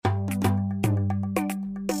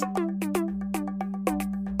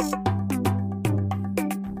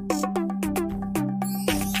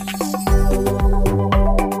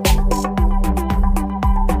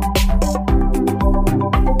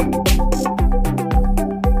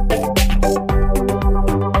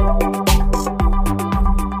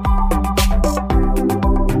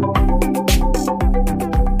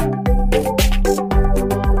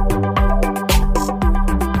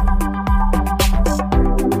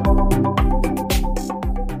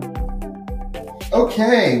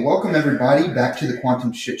Okay, welcome everybody back to the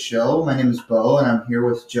Quantum Shit Show. My name is Bo, and I'm here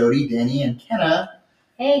with Jody, Danny, and Kenna.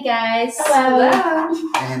 Hey guys. Hello.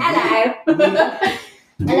 And Hello.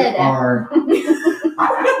 we are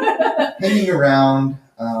hanging around,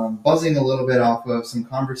 buzzing a little bit off of some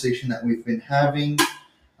conversation that we've been having.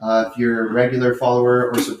 If you're a regular follower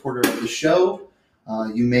or supporter of the show,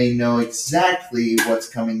 you may know exactly what's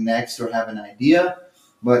coming next or have an idea.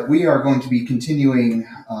 But we are going to be continuing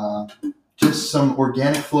just some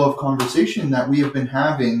organic flow of conversation that we have been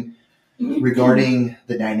having regarding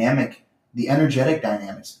the energetic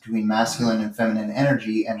dynamics between masculine and feminine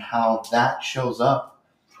energy and how that shows up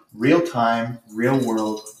real time, real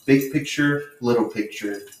world, big picture, little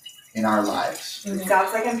picture in our lives. It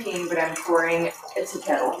sounds like I'm peeing, but I'm pouring it's a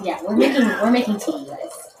kettle. Yeah, we're making tea,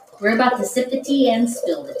 guys. We're about to sip the tea and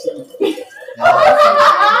spill the tea.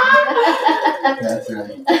 That's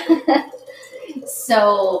right.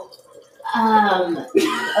 So, okay.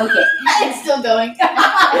 It's still going.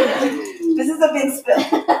 This is a big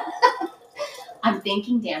spill. I'm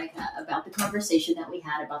thinking, Danica, about the conversation that we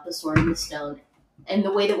had about the sword and the stone and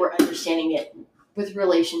the way that we're understanding it with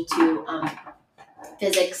relation to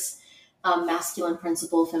physics, masculine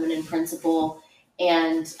principle, feminine principle,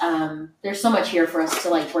 and there's so much here for us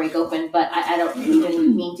to break open, but I don't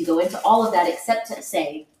even mean to go into all of that except to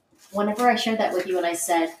say, whenever I shared that with you and I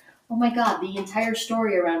said, oh my God, the entire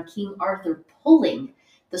story around King Arthur pulling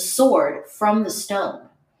the sword from the stone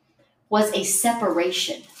was a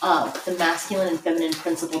separation of the masculine and feminine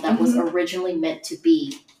principle that was originally meant to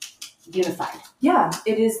be unified. Yeah,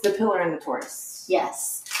 it is the pillar and the Taurus.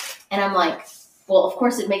 Yes. And I'm like, well, of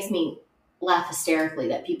course it makes me laugh hysterically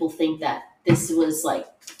that people think that this was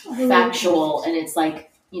factual and it's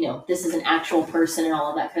this is an actual person and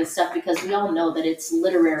all of that kind of stuff, because we all know that it's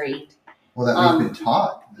literary. Well, that we've been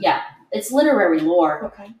taught. Yeah, it's literary lore,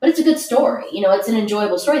 Okay. but it's a good story. It's an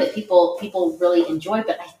enjoyable story that people really enjoy.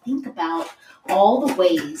 But I think about all the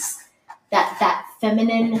ways that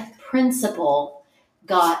feminine principle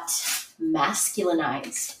got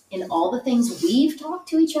masculinized in all the things we've talked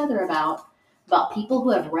to each other about people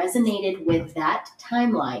who have resonated with that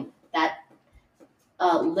timeline, that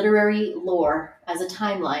literary lore as a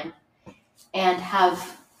timeline, and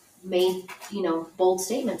have made, bold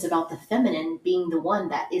statements about the feminine being the one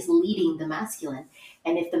that is leading the masculine.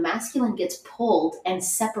 And if the masculine gets pulled and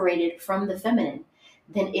separated from the feminine,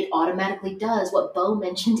 then it automatically does what Bo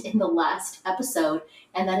mentioned in the last episode,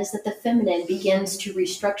 and that is that the feminine begins to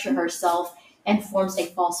restructure herself and forms a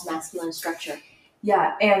false masculine structure.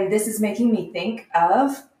 Yeah, and this is making me think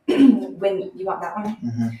of when you want that one?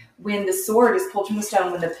 Mm-hmm. When the sword is pulled from the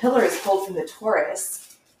stone, when the pillar is pulled from the Taurus,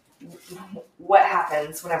 what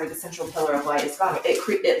happens whenever the central pillar of light is gone?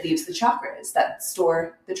 It leaves the chakras that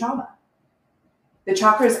store the trauma. The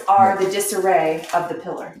chakras are the disarray of the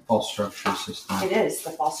pillar. False structure system. It is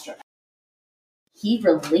the false structure. He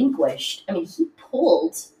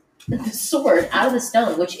pulled the sword out of the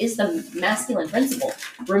stone, which is the masculine principle,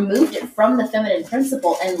 removed it from the feminine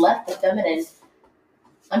principle, and left the feminine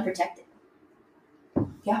unprotected.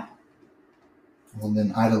 Yeah. Well,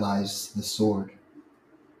 then idolized the sword.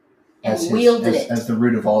 And wielded it. As the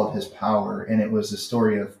root of all of his power. And it was a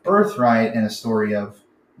story of birthright and a story of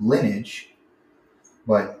lineage.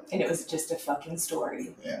 And it was just a fucking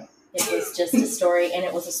story. Yeah. It was just a story, and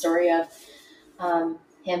it was a story of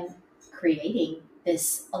him creating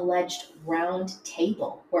this alleged round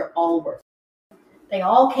table where they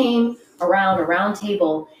all came around a round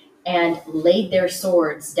table and laid their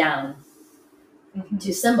swords down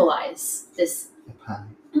to symbolize this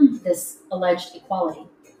alleged equality.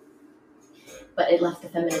 But it left the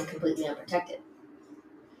feminine completely unprotected.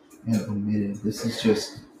 And omitted. This is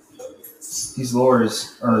just... These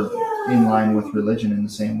lores are in line with religion in the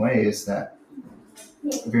same way, is that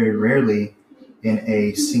very rarely in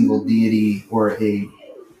a single deity or a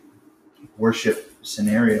worship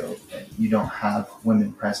scenario you don't have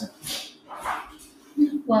women present.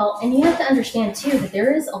 Well, and you have to understand too that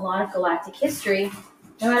there is a lot of galactic history,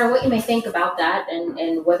 no matter what you may think about that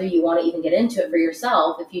and whether you want to even get into it for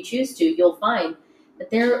yourself. If you choose to, you'll find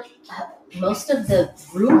that most of the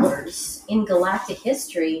rulers in galactic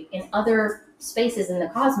history in other spaces in the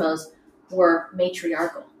cosmos were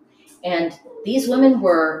matriarchal. And these women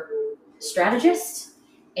were strategists,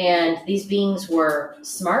 and these beings were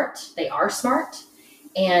smart. They are smart,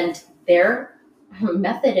 and their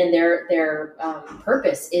method and their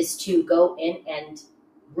purpose is to go in and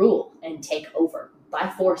rule and take over by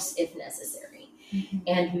force if necessary. Mm-hmm.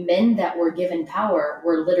 And men that were given power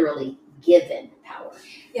were literally given power.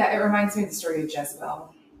 Yeah, it reminds me of the story of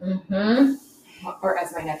Jezebel. Mm-hmm. Or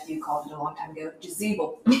as my nephew called it a long time ago,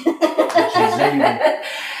 Jezebel. Exactly.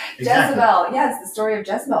 Jezebel, yeah, it's the story of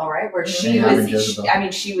Jezebel, right? Where she Yeah, was,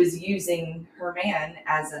 Jezebel. she was using her man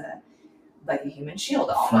as a human shield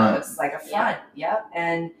Front. almost, like a front, yep,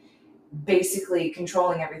 and basically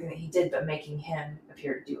controlling everything that he did, but making him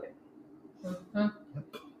appear to do it. Mm-hmm.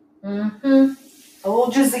 Mm-hmm.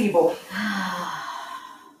 Old Jezebel.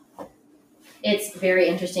 It's very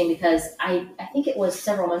interesting because I think it was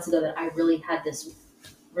several months ago that I really had this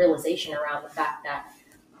realization around the fact that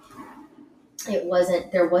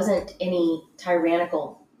there wasn't any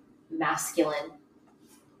tyrannical masculine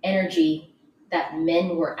energy that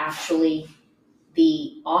men were actually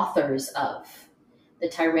the authors of. The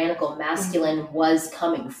tyrannical masculine was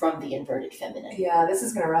coming from the inverted feminine. Yeah, this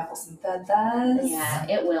is gonna ruffle some feathers. Yeah,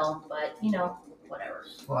 it will, but whatever.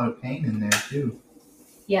 There's a lot of pain in there too.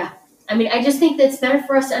 Yeah. I mean, I just think that it's better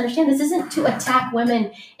for us to understand this isn't to attack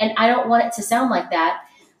women, and I don't want it to sound like that.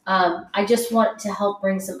 I just want to help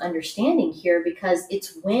bring some understanding here, because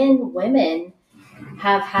it's when women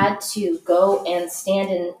have had to go and stand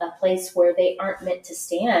in a place where they aren't meant to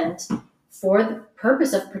stand for the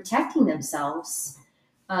purpose of protecting themselves,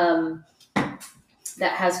 that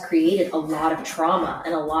has created a lot of trauma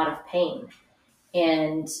and a lot of pain.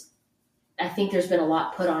 And I think there's been a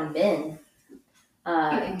lot put on men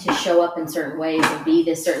to show up in certain ways and be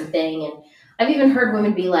this certain thing. And I've even heard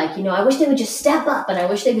women be like, I wish they would just step up, and I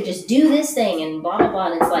wish they would just do this thing, and blah, blah,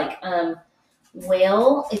 blah. And it's like,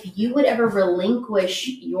 well, if you would ever relinquish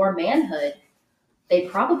your manhood, they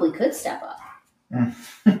probably could step up. I'm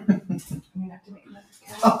gonna have to make another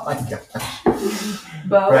cup. Oh my gosh.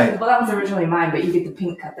 Well, Right. well, that was originally mine, but you get the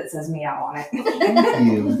pink cup that says meow on it.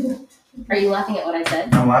 Thank you. Are you laughing at what I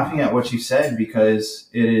said? I'm laughing at what you said because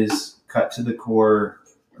it is cut to the core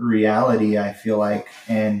reality, I feel like.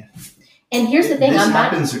 And here's the thing, this I'm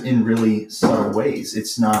not. happens in really subtle ways.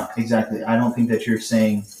 It's not exactly, I don't think that you're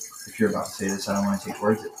saying, if you're about to say this, I don't want to take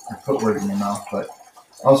words or put words in your mouth, but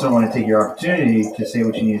I also don't want to take your opportunity to say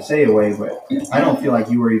what you need to say away. But I don't feel like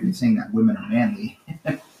you were even saying that women are manly.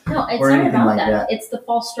 No, it's or not anything about like that. that. It's the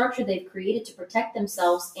false structure they've created to protect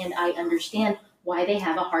themselves, and I understand why they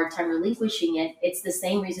have a hard time relinquishing it. It's the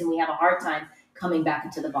same reason we have a hard time coming back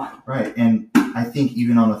into the body. Right. And I think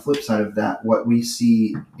even on the flip side of that, what we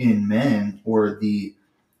see in men, or the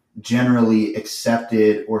generally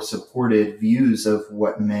accepted or supported views of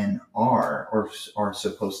what men are or are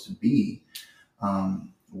supposed to be,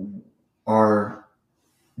 are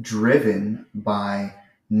driven by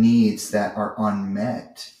needs that are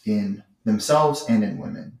unmet in themselves and in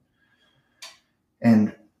women.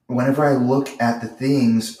 And whenever I look at the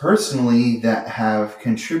things personally that have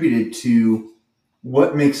contributed to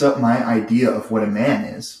what makes up my idea of what a man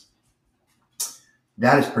is,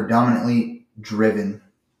 that is predominantly driven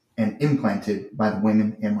and implanted by the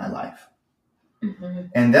women in my life. Mm-hmm.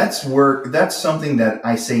 And that's something that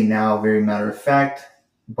I say now very matter of fact,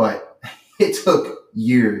 but it took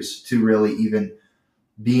years to really even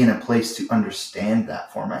be in a place to understand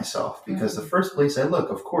that for myself. Because the first place I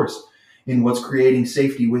look, of course, in what's creating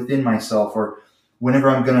safety within myself, or whenever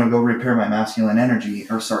I'm going to go repair my masculine energy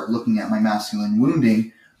or start looking at my masculine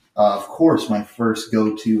wounding, of course, my first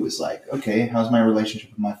go-to is like, okay, how's my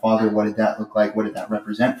relationship with my father? What did that look like? What did that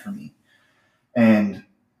represent for me? And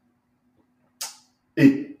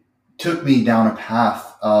it took me down a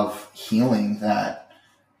path of healing that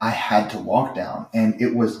I had to walk down. And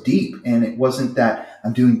it was deep. And it wasn't that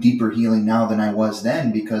I'm doing deeper healing now than I was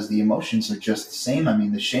then, because the emotions are just the same. I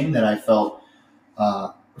mean, the shame that I felt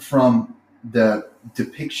from the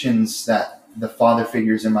depictions that the father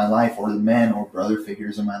figures in my life, or the men or brother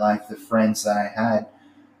figures in my life, the friends that I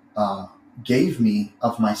had, gave me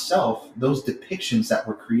of myself, those depictions that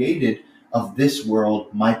were created of this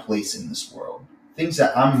world, my place in this world, things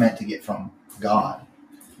that I'm meant to get from God,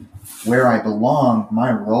 where I belong,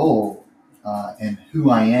 my role, and who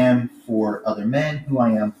I am for other men, who I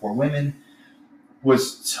am for women,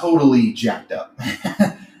 was totally jacked up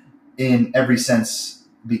in every sense,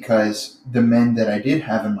 because the men that I did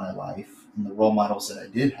have in my life and the role models that I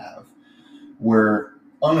did have were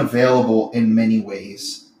unavailable in many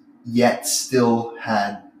ways, yet still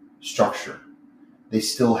had structure. They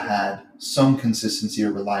still had some consistency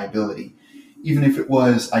or reliability even if it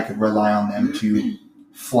was I could rely on them to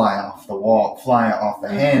fly off the wall, fly off the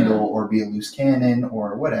handle, or be a loose cannon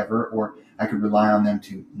or whatever, or I could rely on them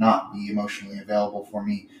to not be emotionally available for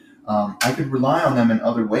me. I could rely on them in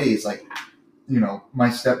other ways. Like, my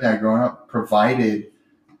stepdad growing up provided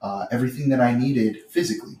everything that I needed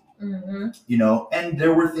physically, and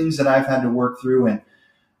there were things that I've had to work through. And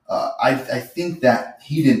I think that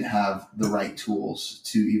he didn't have the right tools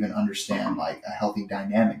to even understand like a healthy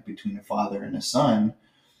dynamic between a father and a son.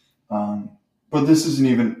 But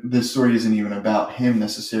this story isn't even about him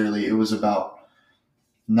necessarily. It was about,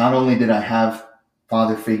 not only did I have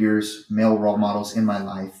father figures, male role models in my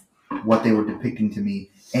life, what they were depicting to me,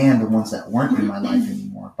 and the ones that weren't in my life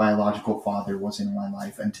anymore. Biological father wasn't in my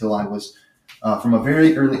life until I was, from a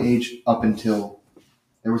very early age up until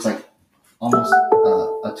there was like almost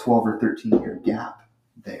a 12 or 13 year gap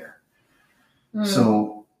there.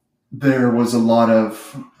 So there was a lot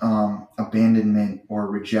of abandonment or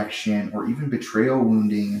rejection or even betrayal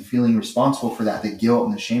wounding, and feeling responsible for that, the guilt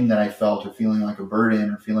and the shame that I felt, or feeling like a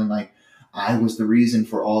burden, or feeling like I was the reason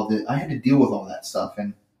for all of it. I had to deal with all that stuff.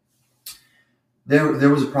 And there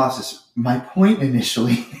was a process. My point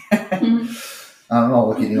initially, I'm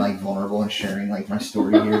all getting like vulnerable and sharing like my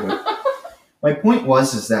story here, but my point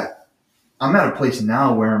is that I'm at a place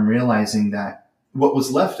now where I'm realizing that what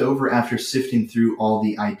was left over after sifting through all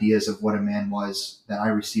the ideas of what a man was that I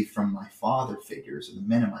received from my father figures, or the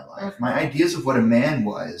men in my life, my ideas of what a man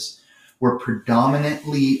was were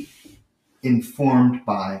predominantly informed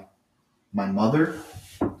by my mother,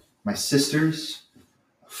 my sisters,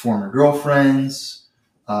 former girlfriends,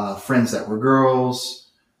 friends that were girls,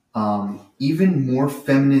 even more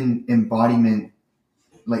feminine embodiment.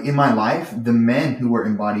 Like in my life, the men who were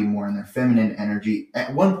embodied more in their feminine energy.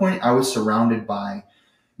 At one point, I was surrounded by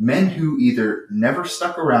men who either never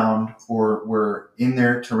stuck around or were in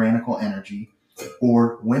their tyrannical energy,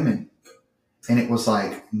 or women. And it was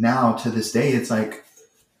like, now to this day, it's like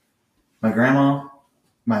my grandma,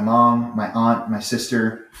 my mom, my aunt, my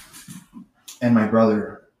sister, and my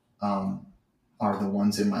brother are the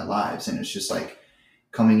ones in my lives. And it's just like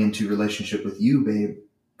coming into relationship with you, babe.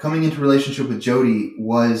 Coming into relationship with Jody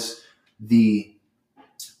was the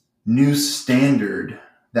new standard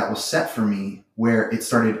that was set for me, where it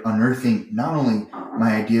started unearthing not only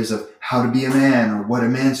my ideas of how to be a man or what a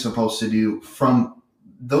man's supposed to do, from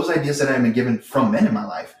those ideas that I had been given from men in my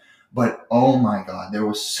life, but oh my God, there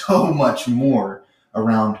was so much more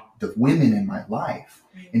around the women in my life,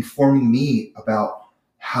 informing me about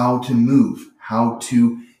how to move, how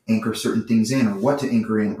to anchor certain things in, or what to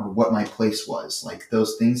anchor in, or what my place was. Like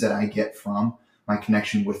those things that I get from my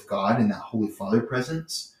connection with God and that Holy Father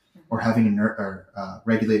presence, or having a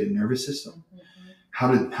regulated nervous system,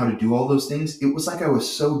 how to do all those things. It was like I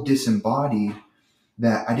was so disembodied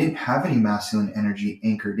that I didn't have any masculine energy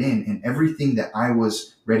anchored in, and everything that I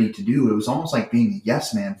was ready to do, it was almost like being a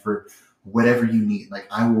yes man for whatever you need. Like,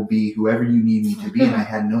 I will be whoever you need me to be. And I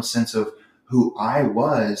had no sense of who I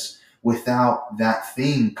was without that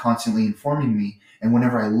thing constantly informing me. And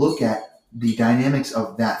whenever I look at the dynamics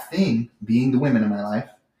of that thing, being the women in my life,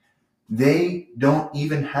 they don't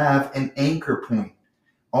even have an anchor point.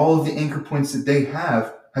 All of the anchor points that they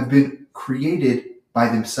have been created by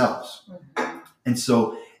themselves. And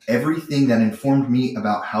so everything that informed me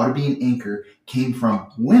about how to be an anchor came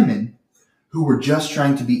from women who were just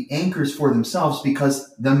trying to be anchors for themselves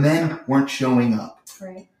because the men weren't showing up.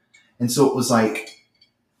 Right. And so it was like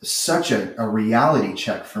such a reality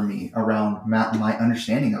check for me around my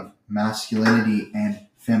understanding of masculinity and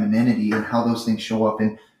femininity, and how those things show up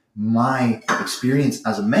in my experience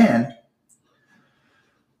as a man,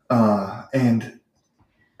 and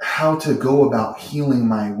how to go about healing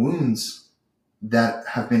my wounds that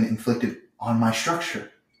have been inflicted on my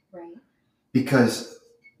structure. Right. Because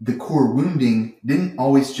the core wounding didn't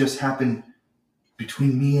always just happen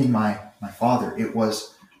between me and my father. It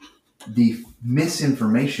was the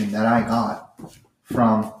misinformation that I got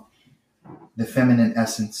from the feminine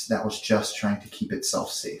essence that was just trying to keep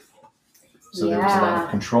itself safe. So there was a lot of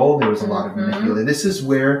control. There was a lot of manipulation. This is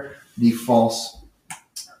where the false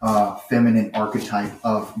feminine archetype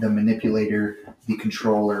of the manipulator, the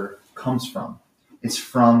controller, comes from. It's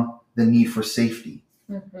from the need for safety.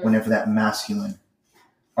 Whenever that masculine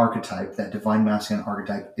archetype, that divine masculine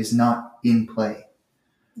archetype, is not in play.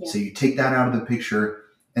 So you take that out of the picture,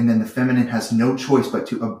 and then the feminine has no choice but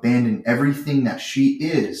to abandon everything that she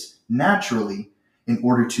is naturally in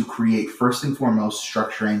order to create, first and foremost,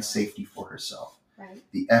 structure and safety for herself. Right.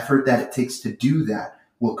 The effort that it takes to do that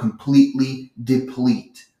will completely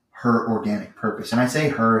deplete her organic purpose. And I say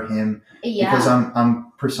her, him, because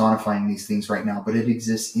I'm personifying these things right now, but it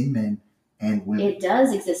exists in men and women. It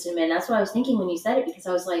does exist in men. That's what I was thinking when you said it, because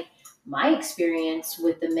I was like, my experience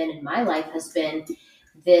with the men in my life has been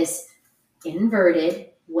this inverted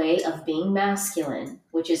way of being masculine,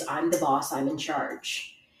 which is I'm the boss, I'm in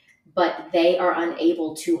charge. But they are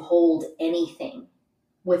unable to hold anything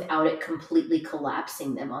without it completely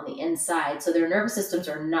collapsing them on the inside. So their nervous systems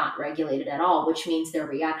are not regulated at all, which means their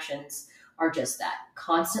reactions are just that,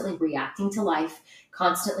 constantly reacting to life,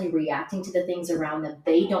 constantly reacting to the things around them.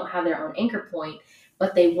 They don't have their own anchor point,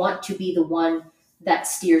 but they want to be the one that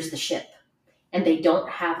steers the ship. And they don't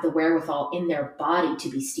have the wherewithal in their body to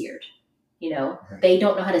be steered. Right. They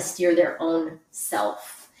don't know how to steer their own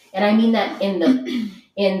self. And I mean that in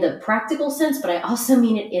the practical sense, but I also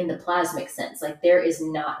mean it in the plasmic sense. Like, there is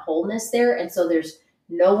not wholeness there. And so there's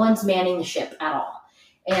no one's manning the ship at all.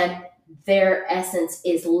 And their essence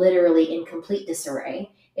is literally in complete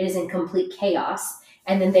disarray. It is in complete chaos.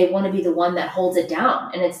 And then they want to be the one that holds it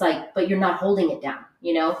down. And it's like, but you're not holding it down,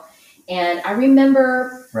 And I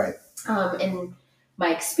remember Right. In my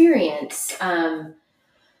experience,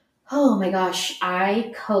 oh my gosh,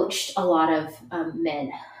 I coached a lot of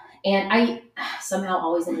men. And I somehow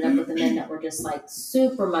always ended up with the men that were just like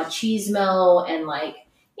super machismo and like,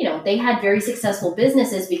 they had very successful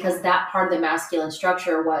businesses because that part of the masculine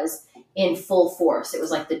structure was in full force. It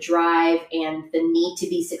was like the drive and the need to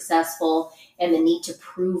be successful and the need to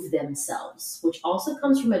prove themselves, which also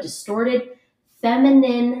comes from a distorted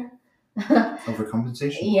feminine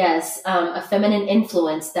Overcompensation. Yes, a feminine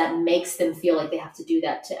influence that makes them feel like they have to do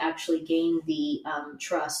that to actually gain the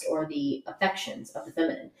trust or the affections of the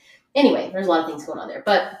feminine. Anyway, there's a lot of things going on there,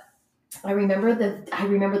 but I remember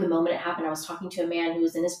the moment it happened. I was talking to a man who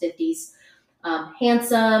was in his 50s,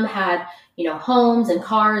 handsome, had homes and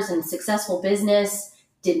cars and successful business,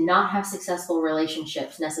 did not have successful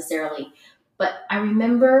relationships necessarily, but I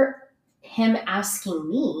remember him asking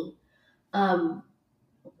me,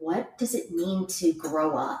 what does it mean to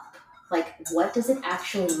grow up? Like, what does it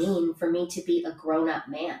actually mean for me to be a grown-up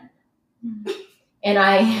man? And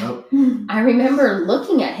I remember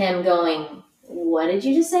looking at him going, what did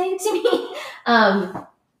you just say to me?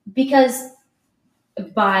 Because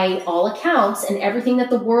by all accounts and everything that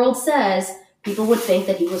the world says, people would think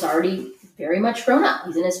that he was already very much grown up.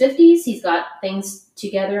 He's in his 50s. He's got things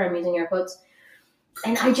together. I'm using air quotes.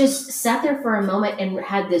 And I just sat there for a moment and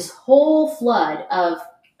had this whole flood of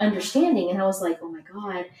understanding. And I was like, oh my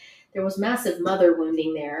God, there was massive mother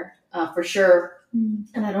wounding there, for sure.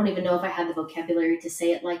 And I don't even know if I had the vocabulary to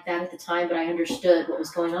say it like that at the time, but I understood what was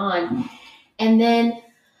going on. And then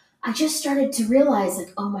I just started to realize,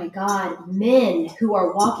 like, oh my God, men who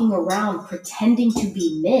are walking around pretending to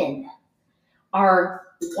be men are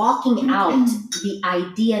walking out the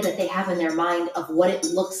idea that they have in their mind of what it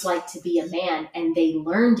looks like to be a man, and they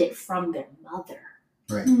learned it from their mother.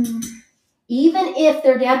 Right. Even if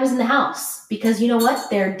their dad was in the house, because you know what?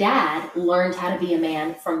 Their dad learned how to be a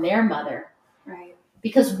man from their mother. Right.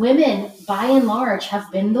 Because women, by and large,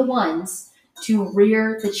 have been the ones to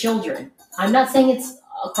rear the children. I'm not saying it's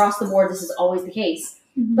across the board, this is always the case.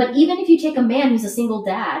 But even if you take a man who's a single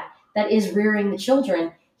dad that is rearing the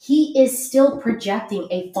children, he is still projecting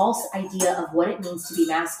a false idea of what it means to be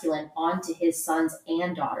masculine onto his sons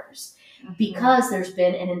and daughters, because there's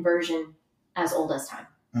been an inversion as old as time.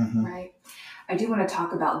 Right. I do want to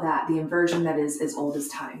talk about that, the inversion that is as old as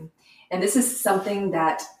time. And this is something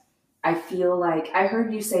that I feel like I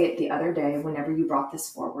heard you say it the other day whenever you brought this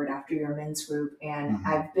forward after your men's group. And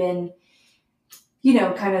I've been,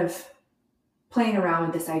 kind of playing around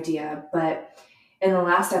with this idea. But in the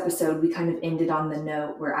last episode, we kind of ended on the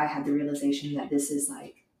note where I had the realization that this is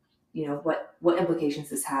like, what implications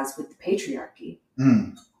this has with the patriarchy.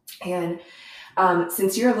 And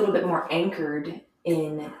since you're a little bit more anchored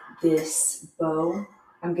in this, Bo,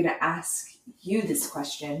 I'm going to ask you this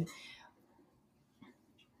question.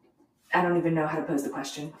 I don't even know how to pose the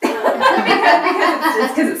question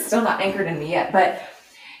because it's still not anchored in me yet. But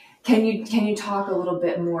can you talk a little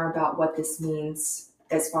bit more about what this means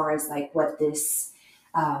as far as like what this,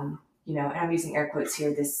 and I'm using air quotes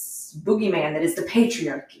here, this boogeyman that is the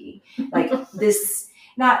patriarchy, like this,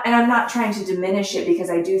 and I'm not trying to diminish it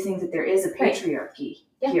because I do think that there is a patriarchy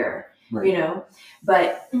here,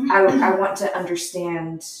 but I want to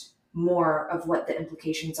understand more of what the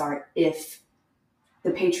implications are if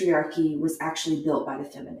the patriarchy was actually built by the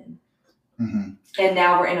feminine. And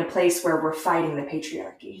now we're in a place where we're fighting the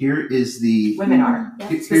patriarchy. Here is the... Women are,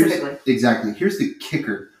 specifically. Exactly. Here's the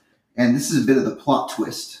kicker, and this is a bit of the plot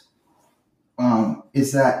twist,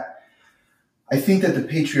 is that I think that the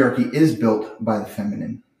patriarchy is built by the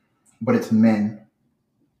feminine, but it's men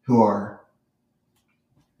who are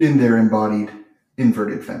in their embodied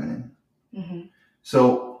inverted feminine. Mm-hmm.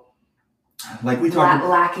 So, like we talked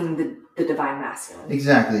lacking the divine masculine.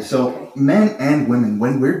 Exactly. So men and women,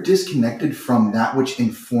 when we're disconnected from that which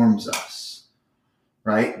informs us,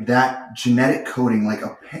 right? That genetic coding, like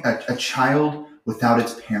a child without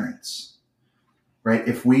its parents, right?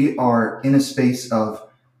 If we are in a space of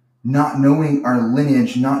not knowing our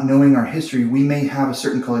lineage, not knowing our history, we may have a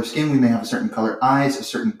certain color skin, we may have a certain color eyes, a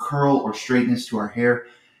certain curl or straightness to our hair.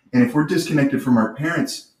 And if we're disconnected from our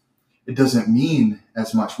parents, it doesn't mean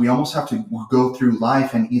as much. We almost have to go through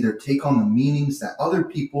life and either take on the meanings that other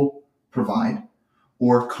people provide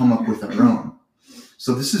or come up with our own.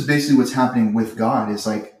 So this is basically what's happening with God, is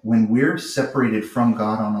like when we're separated from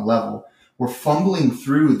God on a level, we're fumbling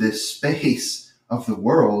through this space of the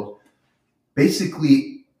world,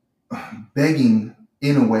 basically begging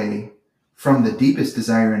in a way from the deepest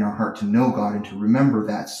desire in our heart to know God and to remember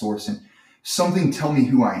that source and something tell me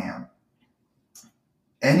who I am.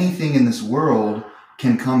 Anything in this world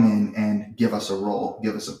can come in and give us a role,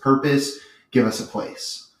 give us a purpose, give us a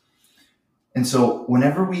place. And so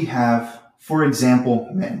whenever we have, for example,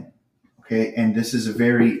 men, okay, and this is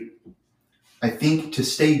I think to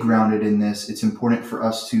stay grounded in this, it's important for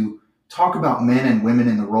us to talk about men and women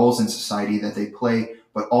and the roles in society that they play,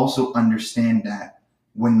 but also understand that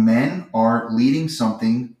when men are leading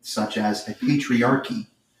something such as a patriarchy,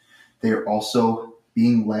 they're also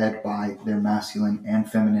being led by their masculine and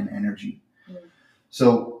feminine energy.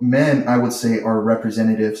 So men, I would say, are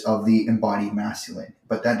representatives of the embodied masculine,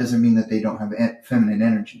 but that doesn't mean that they don't have feminine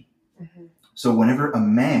energy. Mm-hmm. So whenever a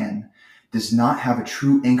man does not have a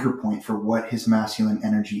true anchor point for what his masculine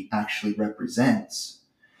energy actually represents,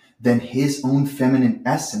 then his own feminine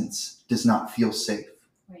essence does not feel safe.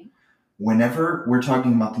 Right. Whenever we're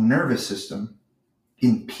talking about the nervous system,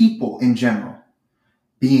 in people in general,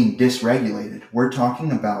 being dysregulated, we're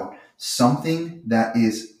talking about something that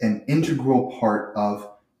is an integral part of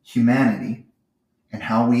humanity and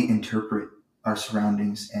how we interpret our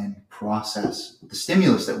surroundings and process the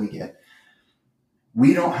stimulus that we get.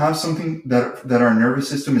 We don't have something that our nervous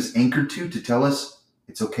system is anchored to tell us,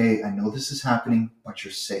 it's okay, I know this is happening, but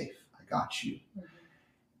you're safe. I got you. Mm-hmm.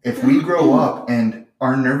 If we grow up and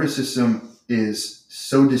our nervous system is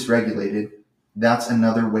so dysregulated, that's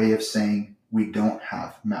another way of saying we don't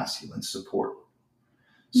have masculine support.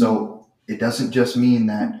 So it doesn't just mean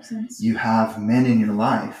that you have men in your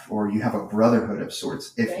life or you have a brotherhood of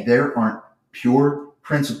sorts. If there aren't pure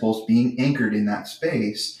principles being anchored in that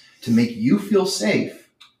space to make you feel safe,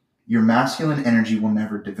 your masculine energy will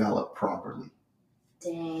never develop properly.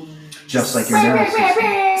 Dang. Just like your nervous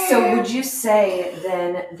system. So would you say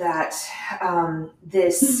then that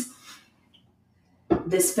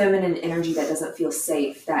this feminine energy that doesn't feel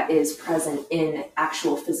safe, that is present in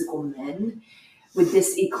actual physical men, would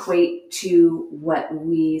this equate to what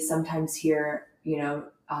we sometimes hear,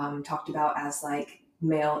 talked about as like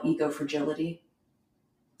male ego fragility?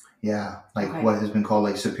 Yeah, what has been called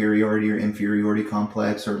like superiority or inferiority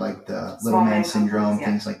complex, or like the little man syndrome,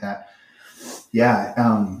 things like that.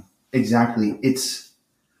 Yeah, exactly.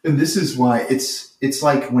 And this is why it's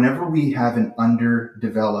like whenever we have an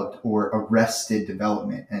underdeveloped or arrested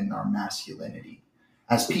development in our masculinity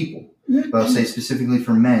as people, but I'll say specifically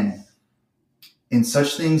for men, in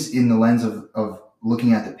such things in the lens of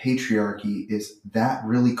looking at the patriarchy, is that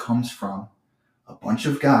really comes from a bunch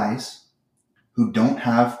of guys who don't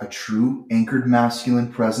have a true anchored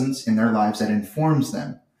masculine presence in their lives that informs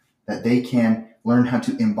them that they can learn how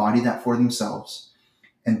to embody that for themselves.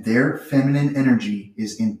 And their feminine energy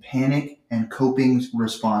is in panic and coping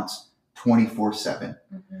response 24/7.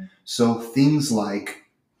 Mm-hmm. So things like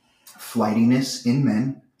flightiness in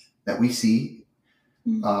men that we see,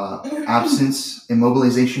 absence,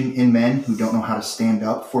 immobilization in men who don't know how to stand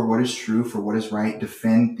up for what is true, for what is right,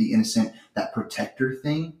 defend the innocent, that protector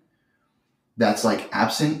thing, that's like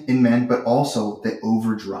absent in men, but also the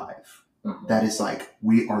overdrive. Mm-hmm. That is like,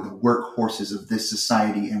 we are the workhorses of this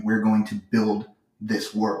society and we're going to build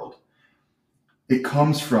this world. It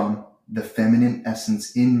comes from the feminine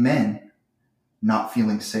essence in men not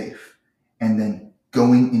feeling safe and then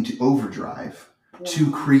going into overdrive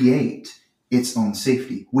to create its own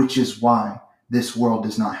safety, which is why this world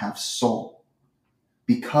does not have soul,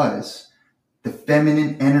 because the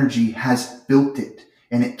feminine energy has built it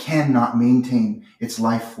and it cannot maintain its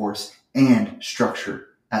life force and structure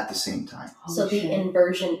at the same time. So the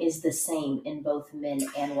inversion is the same in both men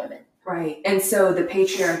and women. Right. And so the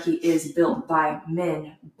patriarchy is built by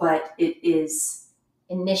men, but it is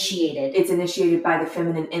initiated. It's initiated by the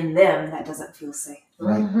feminine in them that doesn't feel safe.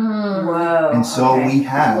 Right. Mm-hmm. Whoa. And so we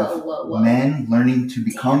have men learning to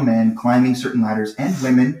become men, climbing certain ladders, and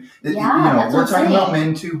women. Yeah, we're talking about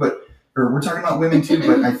men too, but or we're talking about women too,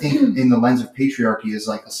 but I think in the lens of patriarchy is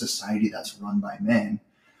like a society that's run by men.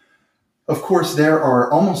 Of course, there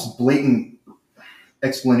are almost blatant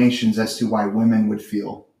explanations as to why women would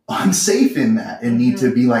feel unsafe in that and need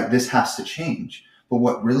to be like, this has to change. But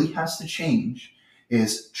what really has to change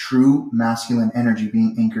is true masculine energy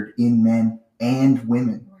being anchored in men and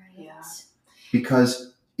women. Right. Yeah.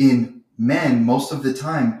 Because in men, most of the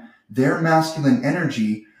time, their masculine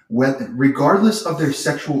energy, regardless of their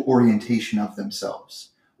sexual orientation of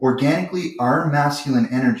themselves, organically, our masculine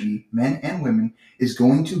energy, men and women, is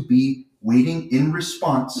going to be waiting in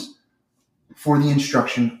response for the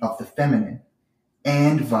instruction of the feminine,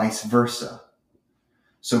 and vice versa.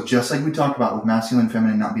 So just like we talked about with masculine and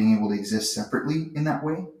feminine not being able to exist separately in that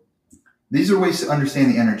way, these are ways to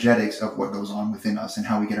understand the energetics of what goes on within us and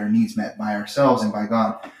how we get our needs met by ourselves and by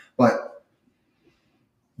God. But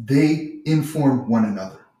they inform one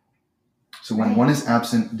another. So when one is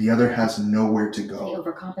absent, the other has nowhere to They go.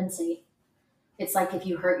 overcompensate. It's like if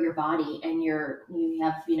you hurt your body and you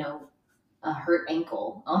have, a hurt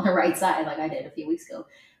ankle on the right side, like I did a few weeks ago.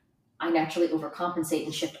 I naturally overcompensate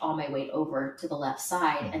and shift all my weight over to the left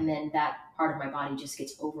side, and then that part of my body just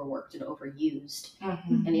gets overworked and overused,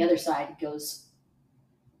 and the other side goes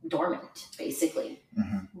dormant, basically,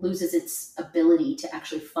 loses its ability to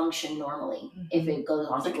actually function normally if it goes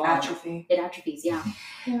on It's too like long. atrophy. It atrophies, yeah.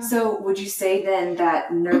 So would you say then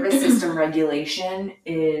that nervous system regulation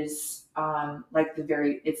is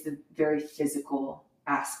it's the very physical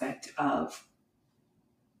aspect of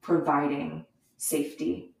providing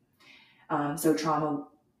safety? So trauma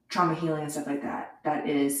healing and stuff like that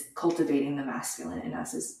is cultivating the masculine in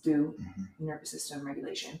us is through nervous system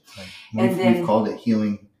regulation. Right. And then- We've called it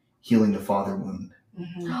healing the father wound.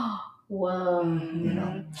 Whoa.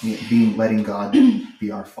 Letting God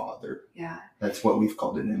be our father. Yeah. That's what we've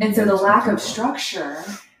called it. And so the lack of structure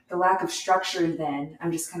then,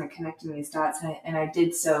 I'm just kind of connecting these dots, and I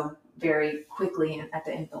did so very quickly at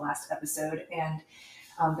the end of the last episode, and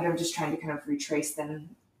but I'm just trying to kind of retrace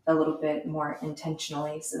them a little bit more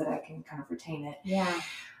intentionally so that I can kind of retain it. Yeah.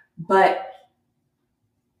 But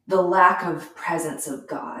the lack of presence of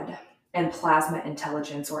God and plasma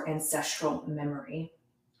intelligence or ancestral memory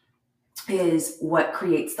is what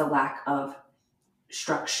creates the lack of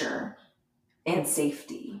structure and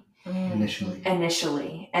safety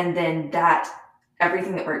initially. And then that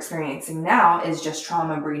everything that we're experiencing now is just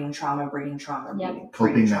trauma breeding trauma.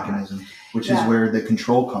 Coping mechanisms, which is where the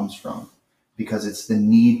control comes from, because it's the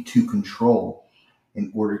need to control in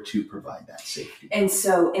order to provide that safety. And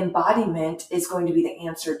so embodiment is going to be the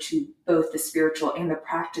answer to both the spiritual and the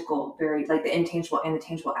practical, very like the intangible and the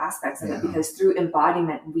tangible aspects of it, because through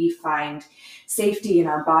embodiment, we find safety in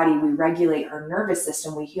our body. We regulate our nervous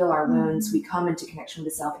system. We heal our wounds. We come into connection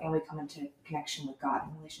with the self, and we come into connection with God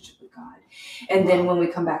and relationship with God. And then when we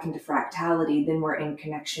come back into fractality, then we're in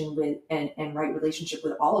connection with and right relationship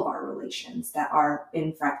with all of our relations that are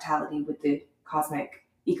in fractality with the cosmic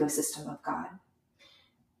ecosystem of God.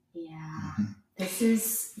 Yeah. This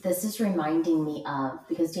is reminding me of,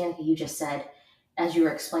 because Danica, you just said, as you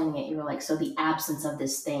were explaining it, you were like, so the absence of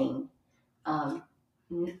this thing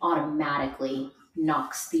automatically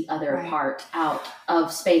knocks the other part out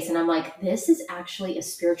of space. And I'm like, this is actually a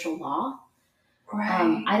spiritual law.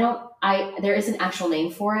 Right. There is an actual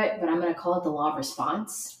name for it, but I'm going to call it the law of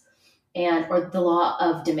response, or the law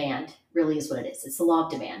of demand really is what it is. It's the law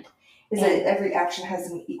of demand. Is it every action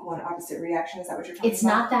has an equal and opposite reaction? Is that what you're talking about? It's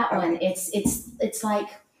not that one. Okay. It's like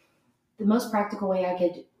the most practical way I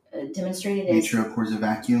could demonstrate it is. Nature abhors a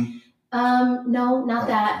vacuum. No, not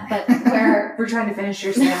that, but where We're trying to finish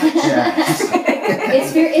your sandwich.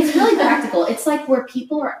 it's really practical. It's like where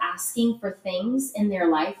people are asking for things in their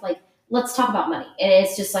life. Like, let's talk about money. And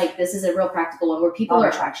it's just like, this is a real practical one where people are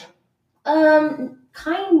attraction.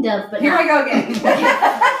 Kind of, but Here not. I go again.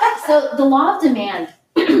 So the law of demand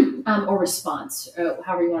or response, or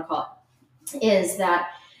however you want to call it, is that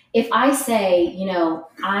if I say,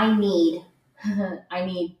 I need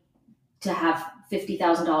to have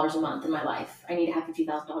 $50,000 a month in my life. I need to have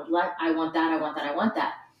 $50,000 left. I want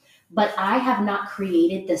that. But I have not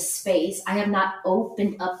created the space. I have not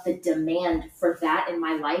opened up the demand for that in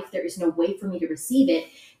my life. There is no way for me to receive it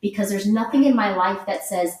because there's nothing in my life that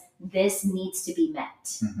says this needs to be met.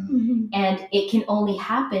 Mm-hmm. And it can only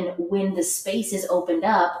happen when the space is opened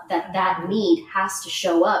up that need has to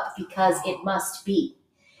show up because it must be.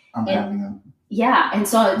 And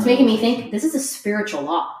so it's making me think this is a spiritual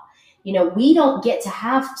law. We don't get to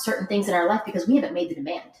have certain things in our life because we haven't made the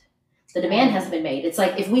demand. The demand hasn't been made. It's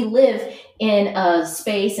like if we live in a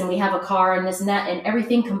space and we have a car and this and that and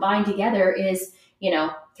everything combined together is,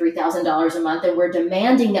 $3 $3,000 a month and we're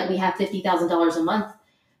demanding that we have $50,000 a month,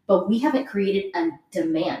 but we haven't created a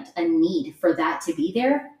demand, a need for that to be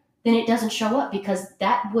there, then it doesn't show up because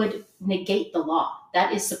that would negate the law.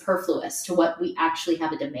 That is superfluous to what we actually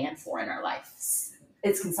have a demand for in our life.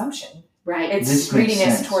 It's consumption. Right. It's This makes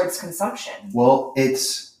greediness sense. towards consumption. Well,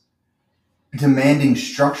 it's demanding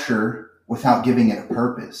structure without giving it a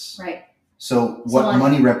purpose. Right. So what on-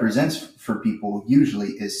 money represents for people usually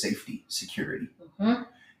is safety, security. Mhm.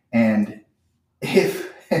 And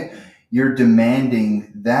if you're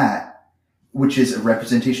demanding that, which is a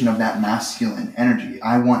representation of that masculine energy,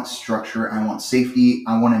 I want structure, I want safety,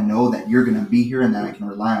 I want to know that you're going to be here and that I can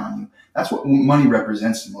rely on you. That's what money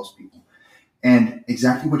represents to most people. And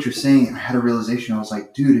exactly what you're saying, I had a realization. I was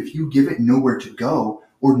like, dude, if you give it nowhere to go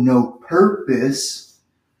or no purpose,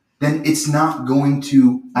 then it's not going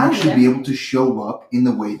to actually be able to show up in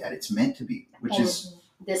the way that it's meant to be, which And is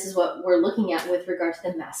this is what we're looking at with regard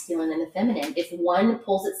to the masculine and the feminine. If one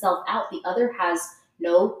pulls itself out, the other has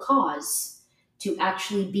no cause to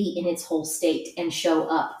actually be in its whole state and show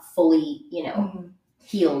up fully,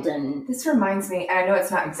 healed. And This reminds me, and I know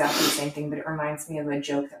it's not exactly the same thing, but it reminds me of a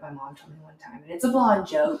joke that my mom told me one time. And it's a blonde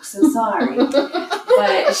joke, so sorry.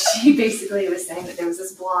 But she basically was saying that there was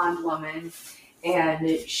this blonde woman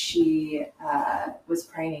and she was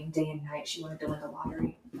praying day and night. She wanted to win the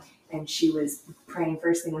lottery. And she was praying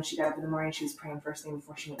first thing when she got up in the morning. She was praying first thing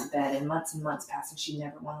before she went to bed. And months passed and she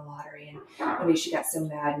never won the lottery. And one day she got so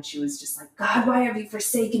mad and she was just like, God, why have you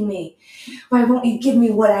forsaken me? Why won't you give me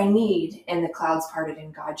what I need? And the clouds parted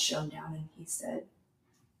and God shone down and he said,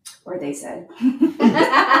 or they said, you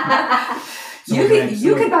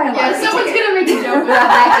could buy a lottery ticket. gonna make a joke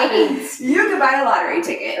about You could buy a lottery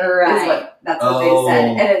ticket. Right. That's what they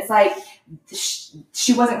said. And it's like,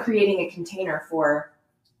 she wasn't creating a container for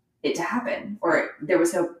it to happen, or there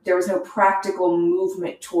was no practical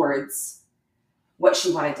movement towards what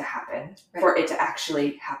she wanted to happen for it to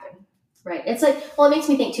actually happen. Right. It's like, well, it makes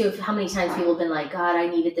me think too of how many times people have been like, God, I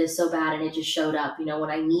needed this so bad and it just showed up.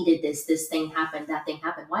 When I needed this thing happened, that thing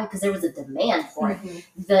happened. Why? Because there was a demand for it.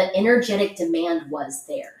 The energetic demand was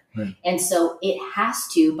there. Right. And so it has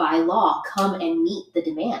to, by law, come and meet the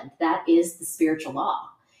demand. That is the spiritual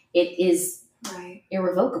law. It is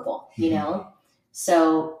irrevocable,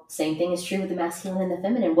 So same thing is true with the masculine and the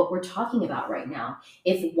feminine, what we're talking about right now.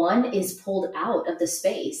 If one is pulled out of the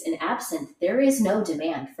space and absent, there is no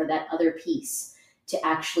demand for that other piece to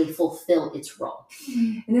actually fulfill its role.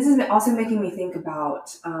 And this is also making me think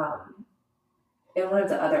about, in one of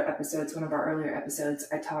the other episodes, one of our earlier episodes,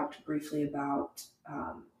 I talked briefly about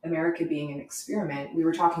America being an experiment. We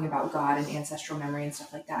were talking about God and ancestral memory and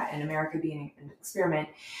stuff like that, and America being an experiment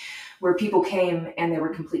where people came and they were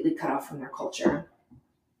completely cut off from their culture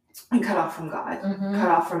and cut off from God, cut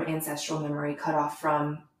off from ancestral memory, cut off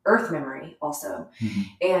from earth memory also,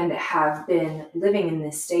 and have been living in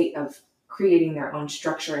this state of creating their own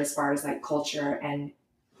structure as far as like culture and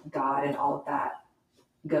God and all of that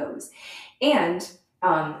goes. And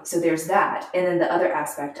so there's that. And then the other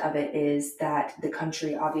aspect of it is that the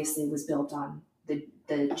country obviously was built on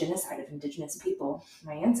the genocide of indigenous people,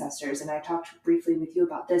 my ancestors. And I talked briefly with you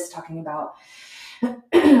about this, talking about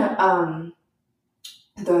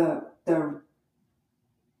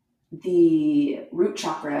the root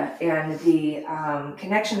chakra and the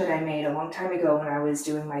connection that I made a long time ago when I was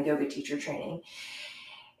doing my yoga teacher training.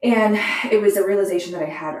 And it was a realization that I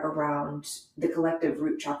had around the collective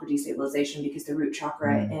root chakra destabilization, because the root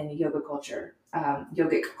chakra in yoga culture,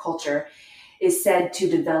 yogic culture, is said to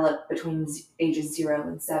develop between ages 0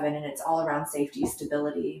 and 7, and it's all around safety,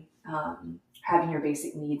 stability, having your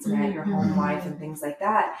basic needs met, your home life, and things like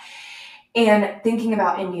that. And thinking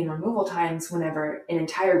about Indian removal times, whenever an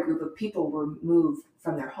entire group of people were moved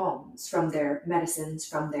from their homes, from their medicines,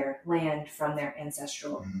 from their land, from their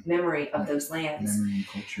ancestral memory of those lands, memory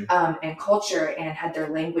and culture. And had their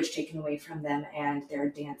language taken away from them, and their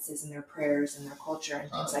dances and their prayers and their culture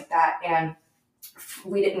and things like that. And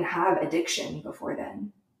we didn't have addiction before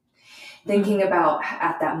then. Thinking about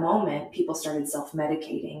at that moment, people started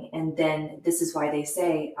self-medicating. And then this is why they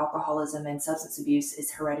say alcoholism and substance abuse is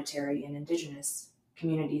hereditary in indigenous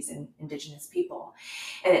communities and indigenous people.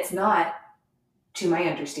 And it's not, to my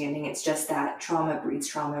understanding, it's just that trauma breeds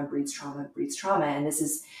trauma, breeds trauma, breeds trauma. And this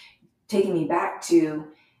is taking me back to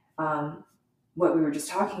what we were just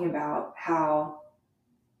talking about, how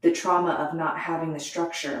the trauma of not having the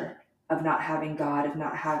structure, of not having God, of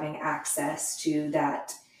not having access to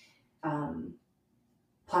that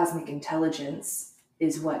plasmic intelligence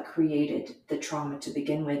is what created the trauma to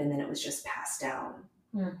begin with, and then it was just passed down.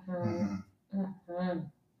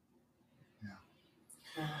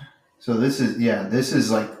 So this is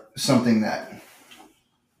like something that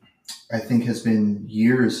I think has been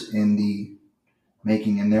years in the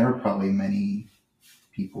making, and there are probably many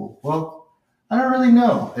people. Well, I don't really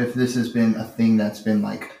know if this has been a thing that's been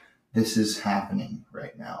like, this is happening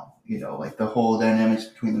right now. Like the whole dynamics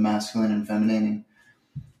between the masculine and feminine. And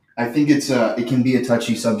I think it can be a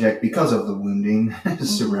touchy subject because of the wounding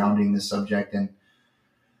surrounding the subject and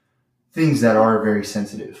things that are very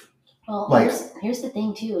sensitive. Well, Like- here's the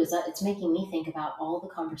thing too, is that it's making me think about all the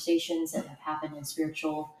conversations that have happened in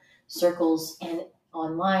spiritual circles and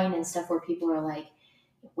online and stuff where people are like,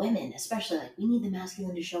 women especially, like, we need the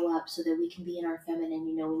masculine to show up so that we can be in our feminine.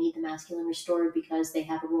 We need the masculine restored because they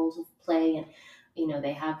have a role to play and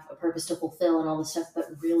they have a purpose to fulfill and all this stuff. But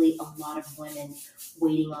really, a lot of women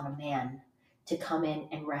waiting on a man to come in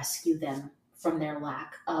and rescue them from their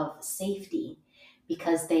lack of safety,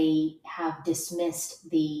 because they have dismissed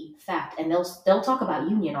the fact, and they'll talk about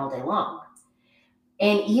union all day long,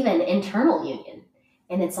 and even internal union,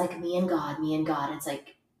 and it's like me and God. It's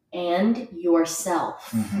like, and yourself.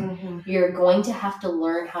 Mm-hmm. You're going to have to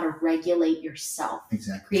learn how to regulate yourself,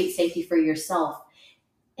 Exactly. create safety for yourself,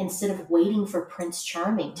 instead of waiting for Prince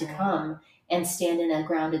Charming to come and stand in a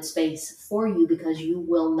grounded space for you, because you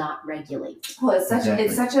will not regulate. Well, it's Exactly.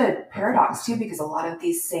 such a paradox too, because a lot of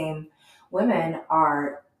these same women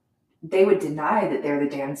they would deny that they're the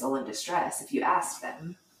damsel in distress if you asked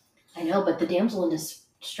them. I know, but the damsel in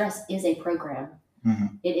distress is a program. Mm-hmm.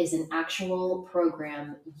 It is an actual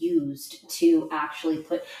program used to actually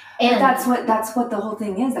put. And And that's what the whole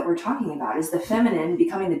thing is that we're talking about, is the feminine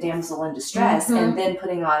becoming the damsel in distress and then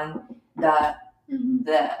putting on the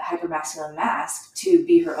hypermasculine mask to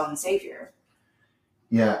be her own savior.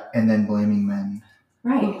 Yeah, and then blaming men.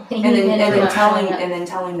 Right. And And then then not telling showing up. and then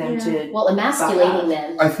telling them to well, emasculating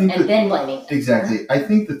them I think and then blaming them. exactly. I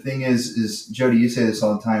think the thing is Jody, you say this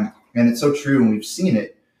all the time, and it's so true, and we've seen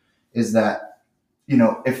it, is that,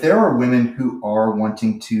 if there are women who are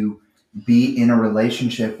wanting to be in a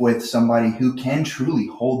relationship with somebody who can truly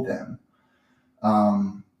hold them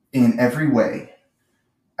in every way,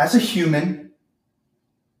 as a human,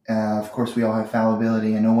 of course, we all have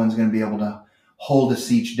fallibility, and no one's going to be able to hold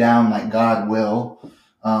us each down like God will.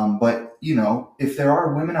 But, if there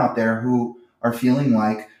are women out there who are feeling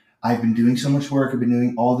like, I've been doing so much work, I've been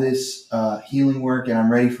doing all this healing work, and I'm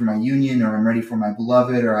ready for my union, or I'm ready for my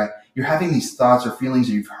beloved, or you're having these thoughts or feelings,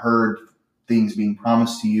 or you've heard things being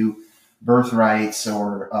promised to you, birthrights,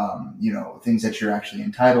 or, things that you're actually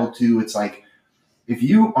entitled to. It's like, if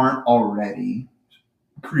you aren't already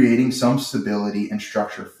creating some stability and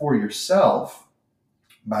structure for yourself,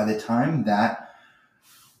 by the time that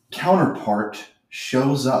counterpart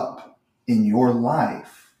shows up in your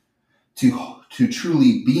life to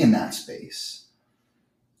truly be in that space,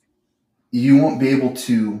 you won't be able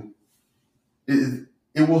to,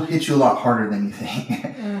 it will hit you a lot harder than you think.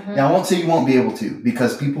 Mm-hmm. Now, I won't say you won't be able to,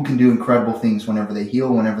 because people can do incredible things whenever they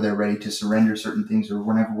heal, whenever they're ready to surrender certain things, or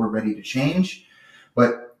whenever we're ready to change.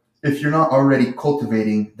 But if you're not already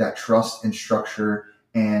cultivating that trust and structure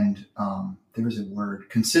and there's a word,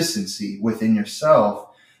 consistency within yourself,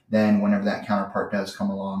 then whenever that counterpart does come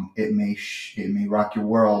along, it may rock your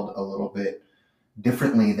world a little bit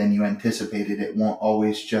differently than you anticipated. It won't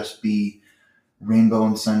always just be rainbow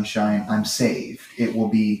and sunshine, I'm saved. It will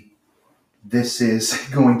be, this is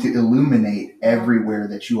going to illuminate everywhere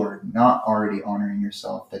that you are not already honoring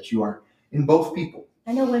yourself, that you are in both people.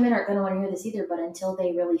 I know women aren't going to want to hear this either, but until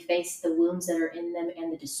they really face the wounds that are in them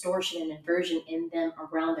and the distortion and inversion in them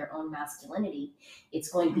around their own masculinity, it's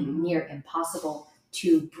going to be near impossible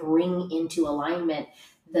to bring into alignment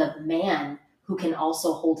the man who can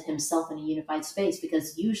also hold himself in a unified space,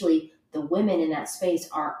 because usually the women in that space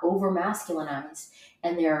are over masculinized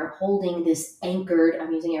and they're holding this anchored,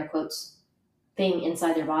 I'm using air quotes, thing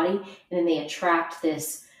inside their body, and then they attract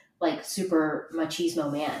this like super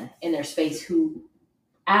machismo man in their space who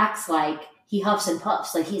acts like he huffs and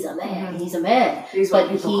puffs, like he's a man, he's a man. He's But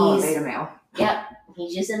what people call a he's- beta male. Yep,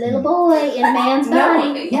 he's just a little boy in a man's No,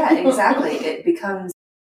 body. yeah, exactly. It becomes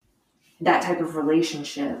that type of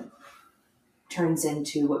relationship turns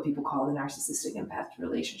into what people call the narcissistic empath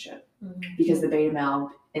relationship, because the beta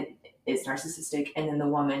male is narcissistic, and then the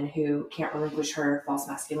woman who can't relinquish her false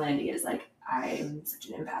masculinity is like, I'm such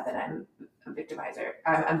an empath and I'm a victimizer.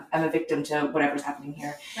 I'm a victim to whatever's happening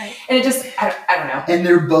here. Right. And it just, I don't know. And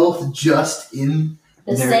they're both just in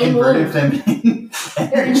The their same inverted wound. feminine.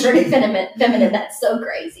 They're inverted feminine. That's so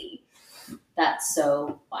crazy. That's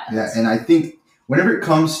so wild. Yeah, and I think whenever it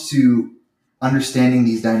comes to understanding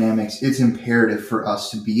these dynamics, it's imperative for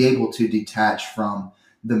us to be able to detach from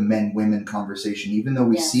the men-women conversation. Even though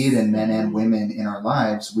we Yes. see it in men and women in our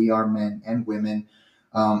lives, we are men and women,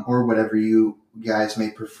 or whatever you guys may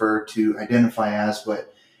prefer to identify as.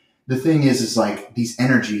 But the thing is like these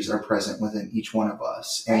energies are present within each one of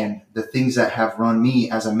us. And the things that have run me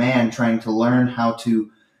as a man trying to learn how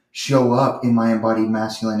to show up in my embodied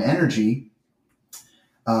masculine energy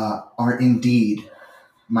are indeed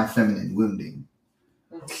my feminine wounding.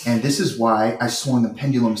 And this is why I swung the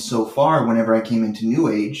pendulum so far whenever I came into New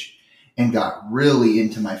Age and got really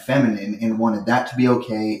into my feminine and wanted that to be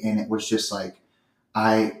okay. And it was just like,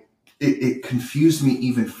 it confused me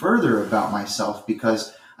even further about myself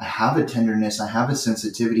because I have a tenderness, I have a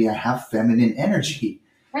sensitivity, I have feminine energy.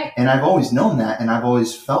 Right. And I've always known that. And I've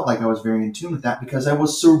always felt like I was very in tune with that because I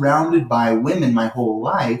was surrounded by women my whole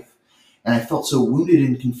life. And I felt so wounded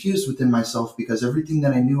and confused within myself because everything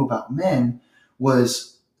that I knew about men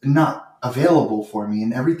was not available for me.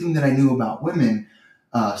 And everything that I knew about women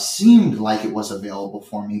seemed like it was available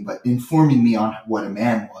for me, but informing me on what a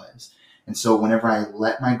man was. And so whenever I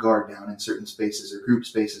let my guard down in certain spaces or group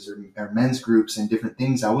spaces or men's groups and different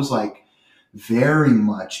things, I was like very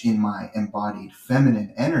much in my embodied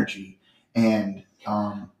feminine energy. And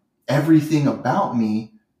everything about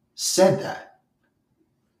me said that.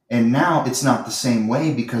 And now it's not the same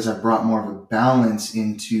way because I brought more of a balance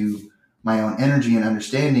into my own energy and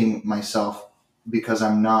understanding myself because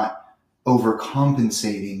I'm not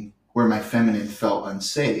overcompensating where my feminine felt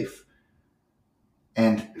unsafe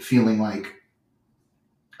and feeling like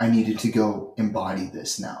I needed to go embody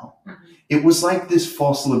this now. Mm-hmm. It was like this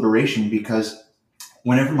false liberation because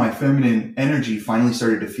whenever my feminine energy finally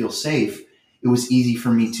started to feel safe, it was easy for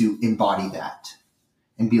me to embody that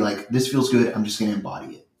and be like, this feels good, I'm just going to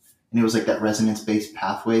embody it. And it was like that resonance-based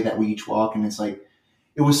pathway that we each walk. And it's like,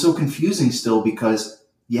 it was so confusing still because,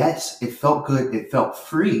 yes, it felt good, it felt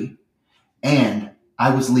free, and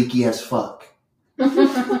I was leaky as fuck.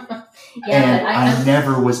 And I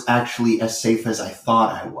never was actually as safe as I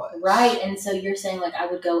thought I was. Right, and so you're saying like I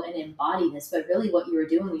would go and embody this, but really what you were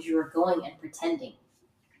doing is you were going and pretending.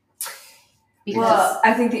 Because well,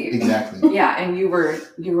 I think that exactly. Yeah, and you were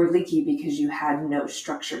leaky because you had no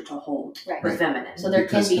structure to hold the feminine. So there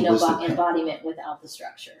can be no embodiment without the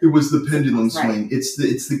structure. It was the pendulum swing. Right.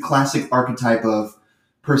 It's the classic archetype of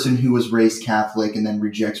person who was raised Catholic and then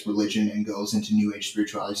rejects religion and goes into New Age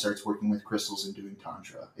spirituality, starts working with crystals and doing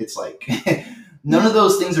Tantra. It's like none of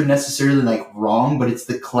those things are necessarily like wrong, but it's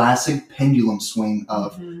the classic pendulum swing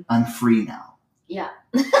of I'm free now. Yeah.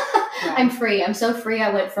 I'm free. I'm so free. I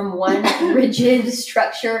went from one rigid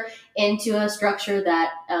structure into a structure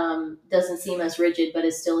that doesn't seem as rigid, but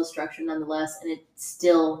is still a structure nonetheless. And it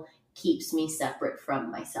still keeps me separate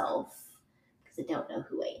from myself because I don't know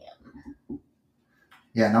who I am.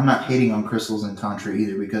 Yeah, and I'm not hating on crystals and Tantra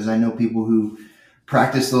either because I know people who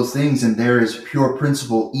practice those things and there is pure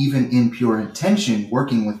principle, even in pure intention,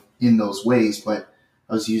 working within those ways. But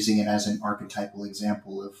I was using it as an archetypal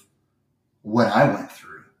example of what I went through.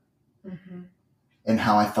 And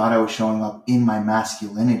how I thought I was showing up in my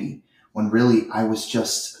masculinity when really I was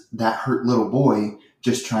just that hurt little boy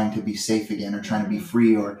just trying to be safe again or trying to be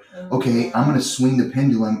free or, okay, I'm going to swing the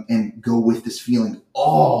pendulum and go with this feeling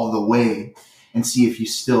all the way and see if you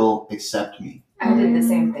still accept me. I did the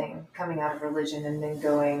same thing coming out of religion and then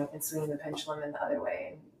going and swinging the pendulum in the other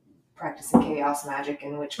way and practicing chaos magic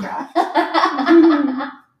and witchcraft. Oh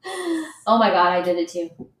my God, I did it too.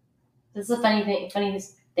 This is a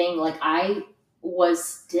funniest thing. Like I was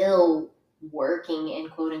still working in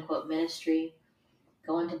quote unquote ministry,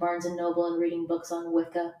 going to Barnes and Noble and reading books on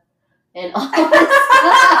Wicca and all this stuff.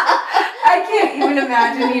 I can't even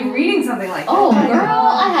imagine you reading something like that. Oh, girl,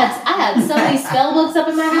 I had so many spell books up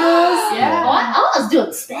in my house. Yeah. I was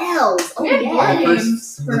doing spells. Oh, yeah.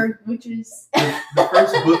 Games for witches. The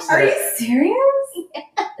first books Are you serious?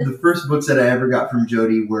 The first books that I ever got from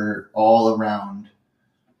Jody were all around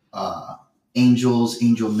angels,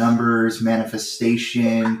 angel numbers,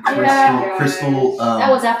 manifestation, crystal.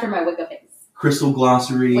 That was after my Wicca phase. Crystal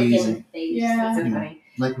glossaries. Wiccan phase. Yeah. That's so funny.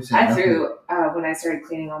 Like we said, I threw, when I started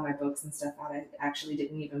cleaning all my books and stuff out, I actually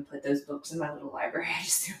didn't even put those books in my little library. I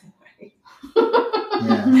just threw them away.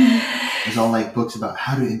 Yeah. There's all like books about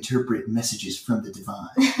how to interpret messages from the divine.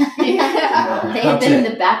 Yeah. They had been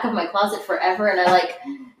in the back of my closet forever, and I like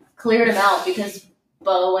cleared them out because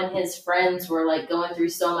Bo and his friends were like going through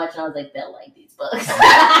so much, and I was like, they'll like these books.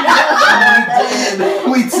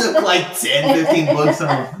 We took like 10, 15 books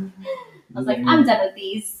home. I was like, I'm done with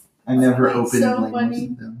these. I never opened so like most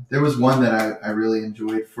of them. There was one that I really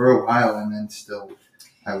enjoyed for a while, and then still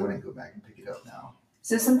I wouldn't go back and pick it up now.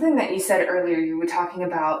 So something that you said earlier, you were talking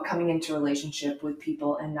about coming into a relationship with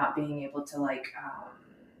people and not being able to like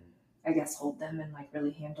I guess, hold them and like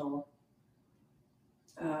really handle.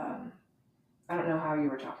 I don't know how you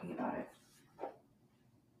were talking about it.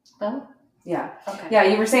 Well, Yeah. okay. Yeah,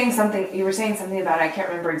 you were saying something about it. I can't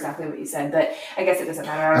remember exactly what you said, but I guess it doesn't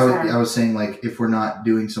matter. I was saying, like, if we're not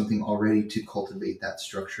doing something already to cultivate that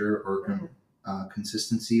structure or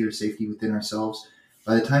consistency or safety within ourselves,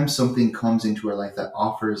 by the time something comes into our life that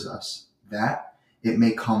offers us that, it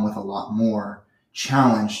may come with a lot more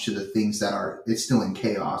challenge to the things that are, it's still in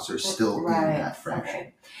chaos or still in that fraction.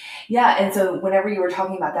 Okay. Yeah, and so whenever you were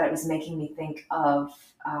talking about that, it was making me think of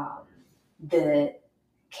the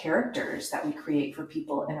characters that we create for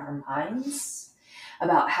people in our minds,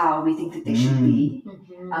 about how we think that they should be,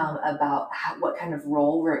 about what kind of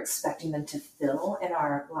role we're expecting them to fill in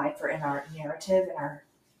our life or in our narrative, in our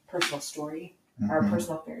personal story, our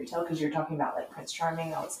personal fairy tale, because you're talking about like Prince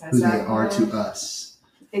Charming, all this kind of Who stuff. they are to us.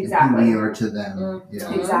 Exactly. Who we are to them.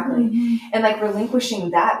 Yeah. Exactly. And like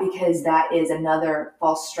relinquishing that, because that is another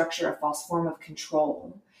false structure, a false form of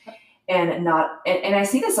control. And I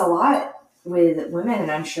see this a lot with women, and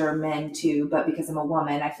I'm sure men too, but because I'm a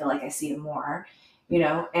woman, I feel like I see it more,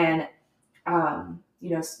 and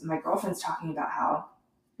my girlfriend's talking about how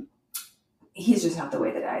he's just not the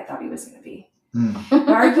way that I thought he was going to be. But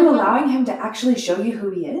are you allowing him to actually show you who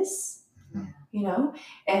he is?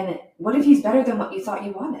 And what if he's better than what you thought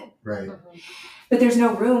you wanted? Right. But there's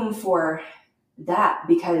no room for that,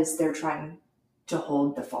 because they're trying to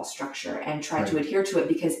hold the false structure and try to adhere to it,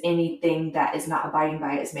 because anything that is not abiding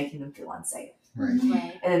by it is making them feel unsafe. Right.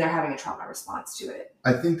 And then they're having a trauma response to it.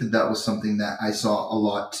 I think that was something that I saw a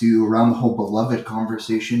lot too around the whole beloved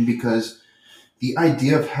conversation, because the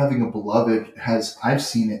idea of having a beloved I've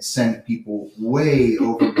seen it send people way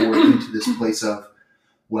overboard into this place of,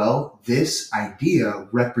 well, this idea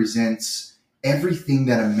represents everything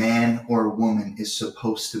that a man or a woman is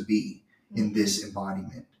supposed to be in this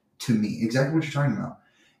embodiment to me. Exactly what you're talking about.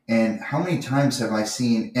 And how many times have I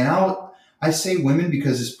seen, and I say women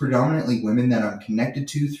because it's predominantly women that I'm connected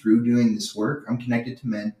to through doing this work. I'm connected to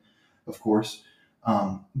men, of course.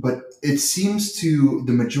 But it seems to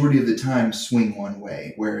the majority of the time swing one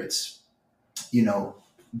way, where it's,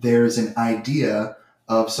 there's an idea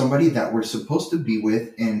of somebody that we're supposed to be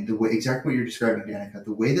with, and the way, exactly what you're describing, Danica,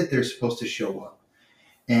 the way that they're supposed to show up.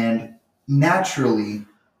 And naturally,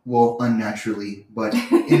 well, unnaturally, but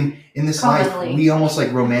in this life, we almost like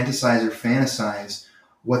romanticize or fantasize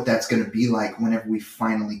what that's going to be like whenever we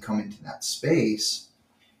finally come into that space.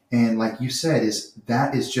 And like you said,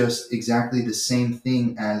 that is just exactly the same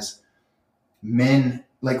thing as men.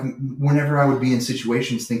 Like whenever I would be in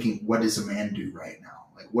situations thinking, what does a man do right now?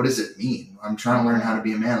 Like, what does it mean? I'm trying to learn how to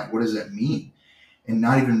be a man. Like, what does that mean? And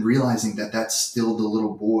not even realizing that that's still the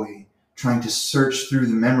little boy trying to search through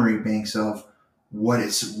the memory banks of what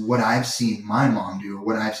I've seen my mom do, or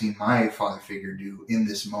what I've seen my father figure do in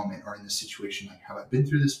this moment or in this situation. Like, have I been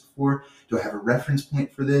through this before? Do I have a reference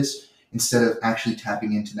point for this? Instead of actually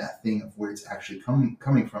tapping into that thing of where it's actually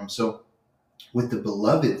coming from. So with the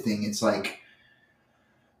beloved thing, it's like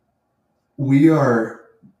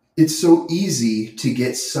it's so easy to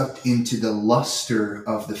get sucked into the luster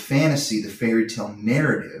of the fantasy, the fairy tale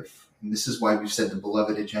narrative. And this is why we've said the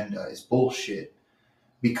beloved agenda is bullshit,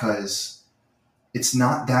 because it's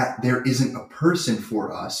not that there isn't a person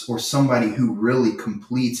for us or somebody who really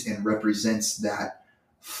completes and represents that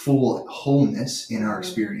full wholeness in our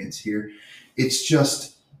experience here. It's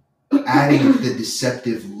just adding the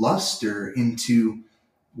deceptive luster into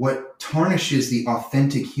what tarnishes the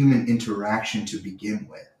authentic human interaction to begin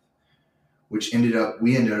with, which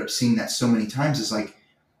we ended up seeing that so many times. Is like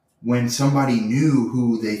when somebody knew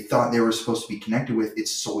who they thought they were supposed to be connected with, it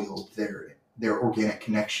soiled their organic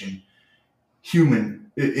connection,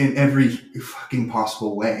 human, in every fucking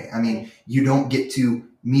possible way. I mean, you don't get to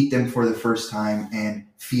meet them for the first time and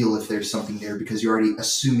feel if there's something there, because you're already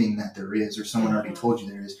assuming that there is, or someone already told you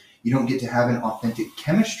there is. You don't get to have an authentic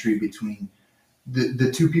chemistry between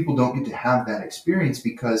the two people. Don't get to have that experience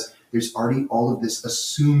because there's already all of this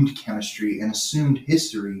assumed chemistry and assumed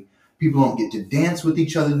history. People don't get to dance with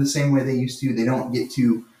each other the same way they used to. They don't get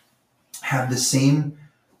to have the same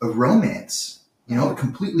romance. It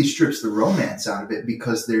completely strips the romance out of it,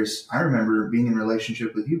 because I remember being in a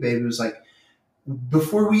relationship with you, babe. It was like,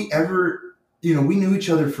 before we ever, we knew each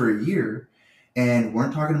other for a year and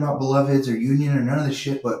weren't talking about beloveds or union or none of this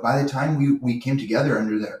shit. But by the time we came together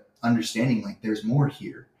under that understanding, like, there's more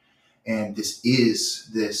here. And this is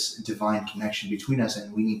this divine connection between us,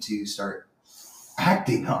 and we need to start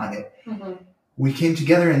acting on it. Mm-hmm. We came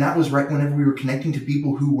together, and that was right whenever we were connecting to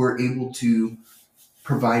people who were able to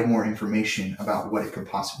provide more information about what it could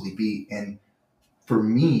possibly be. And for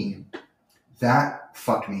me, that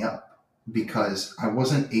fucked me up. because I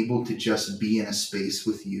wasn't able to just be in a space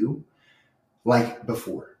with you like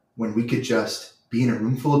before, when we could just be in a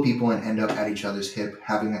room full of people and end up at each other's hip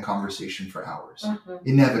having a conversation for hours.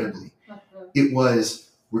 Inevitably. It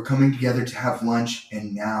was, we're coming together to have lunch,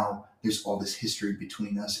 and now there's all this history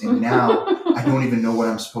between us. And now I don't even know what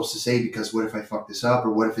I'm supposed to say, because what if I fuck this up?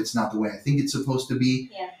 Or what if it's not the way I think it's supposed to be?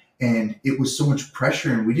 Yeah. And it was so much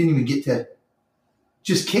pressure, and we didn't even get to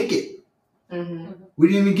just kick it. We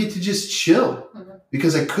didn't even get to just chill,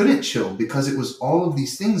 because I couldn't chill, because it was all of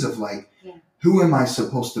these things of like, who am I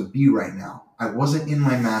supposed to be right now? I wasn't in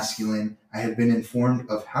my masculine. I had been informed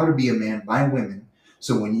of how to be a man by women.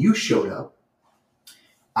 So when you showed up,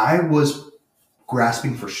 I was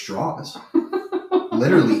grasping for straws,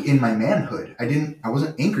 literally in my manhood. I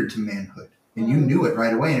wasn't anchored to manhood, and you knew it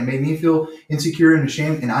right away, and it made me feel insecure and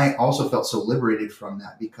ashamed. And I also felt so liberated from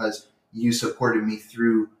that, because you supported me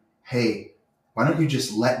through, hey, why don't you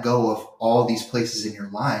just let go of all these places in your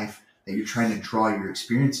life that you're trying to draw your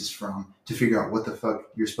experiences from to figure out what the fuck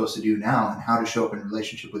you're supposed to do now and how to show up in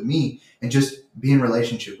relationship with me, and just be in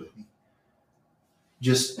relationship with me.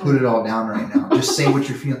 Just put it all down right now. Just say what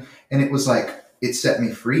you're feeling. And it was like, it set me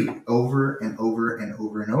free over and over and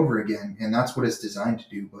over and over again. And that's what it's designed to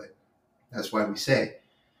do. But that's why we say,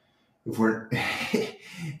 if we're,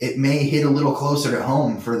 it may hit a little closer to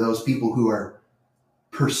home for those people who are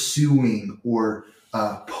pursuing or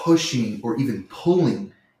pushing or even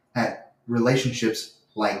pulling at relationships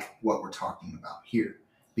like what we're talking about here.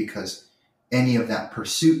 Because any of that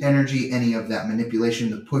pursuit energy, any of that manipulation,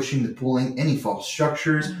 the pushing, the pulling, any false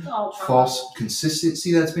structures, false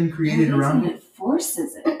consistency that's been created around it,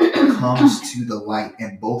 forces it, comes to the light,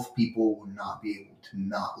 and both people will not be able to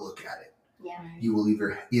not look at it. Yeah. You will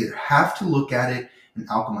either have to look at it and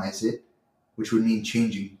alchemize it, which would mean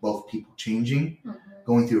changing, both people changing,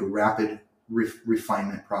 going through a rapid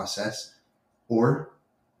refinement process, or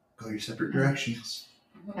go your separate directions.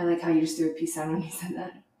 I like how you just threw a peace sign when you said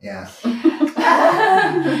that. Yeah.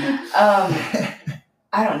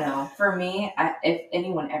 I don't know. For me, if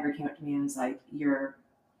anyone ever came up to me and was like, "You're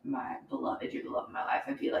my beloved, you're the love of my life,"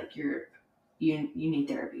 I'd be like, you need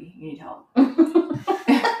therapy. You need help."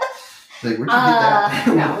 Like, where'd you get that?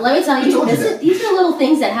 No, let me tell Who told you, you that? these are little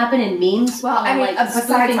things that happen in memes. Well, I mean, besides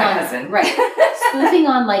spoofing my on, husband. right? Spoofing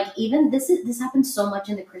on, like, even this happens so much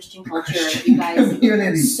in the Christian culture, you guys,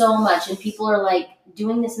 community. so much, and people are like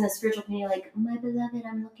doing this in the spiritual community, like, my beloved,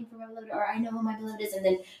 I'm looking for my beloved, or I know who my beloved is, and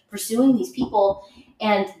then pursuing these people,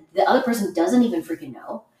 and the other person doesn't even freaking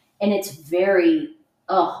know, and it's very,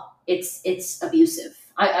 it's abusive.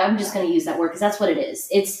 I'm just going to use that word because that's what it is.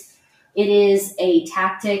 It is a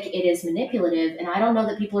tactic. It is manipulative. And I don't know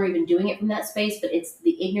that people are even doing it from that space, but it's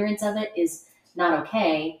the ignorance of it is not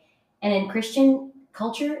okay. And in Christian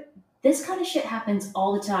culture, this kind of shit happens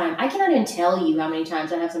all the time. I cannot even tell you how many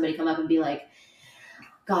times I have somebody come up and be like,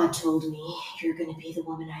 God told me you're going to be the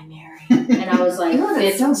woman I marry. And I was like, Ew,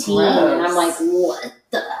 that's 15. so gross. And I'm like, what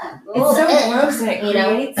the? It's so gross, and it You know?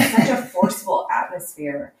 creates such a forceful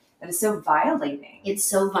atmosphere that is so violating. It's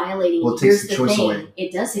so violating. Well, it Here's takes the the choice thing. away.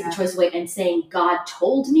 It does take Yeah. the choice away. And saying, God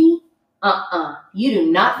told me, you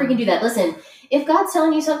do not freaking do that. Listen, if God's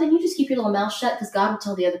telling you something, you just keep your little mouth shut because God will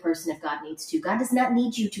tell the other person if God needs to. God does not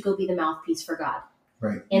need you to go be the mouthpiece for God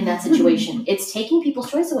Right. in that situation. It's taking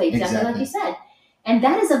people's choice away, exactly like Exactly. you said. And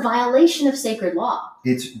that is a violation of sacred law.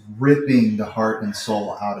 It's ripping the heart and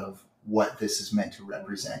soul out of what this is meant to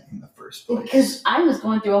represent in the first place. Because I was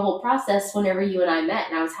going through a whole process whenever you and I met,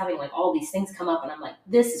 and I was having like all these things come up, and I'm like,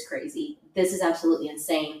 this is crazy. This is absolutely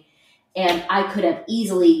insane. And I could have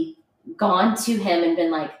easily gone to him and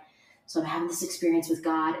been like, so I'm having this experience with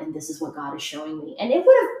God, and this is what God is showing me. And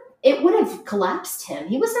it would have collapsed him.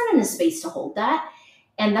 He was not in a space to hold that.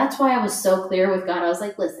 And that's why I was so clear with God. I was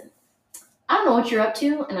like, listen, I don't know what you're up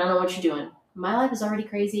to, and I don't know what you're doing. My life is already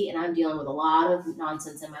crazy, and I'm dealing with a lot of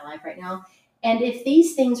nonsense in my life right now. And if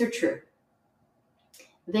these things are true,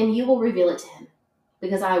 then you will reveal it to him,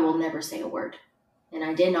 because I will never say a word. And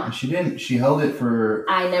I did not. She didn't. She held it for.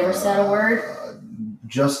 I never said a word.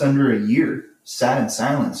 Just under a year. Sat in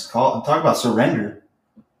silence. Talk about surrender.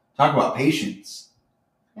 Talk about patience.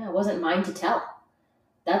 Yeah, it wasn't mine to tell.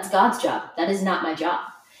 That's God's job. That is not my job.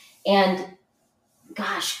 And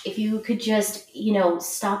gosh, if you could just,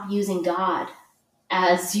 stop using God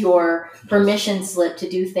as your permission slip to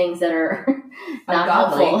do things that are not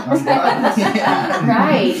Ungodly. helpful. Ungodly. Yeah.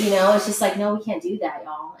 Right. It's just like, no, we can't do that,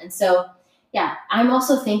 y'all. And so, yeah, I'm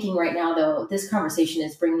also thinking right now, though, this conversation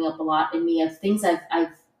is bringing up a lot in me of things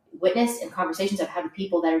I've witnessed and conversations I've had with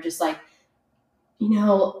people that are just like,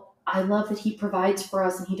 I love that he provides for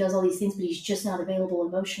us and he does all these things, but he's just not available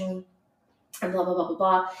emotionally. and blah, blah, blah, blah,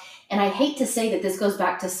 blah. And I hate to say that this goes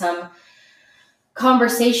back to some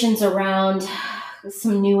conversations around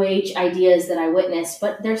some new age ideas that I witnessed,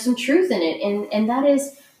 but there's some truth in it. And that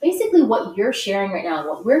is basically what you're sharing right now.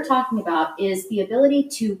 What we're talking about is the ability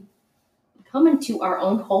to come into our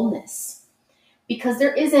own wholeness. Because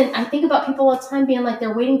there isn't, I think about people all the time being like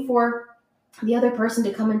they're waiting for the other person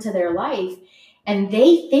to come into their life. And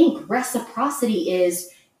they think reciprocity is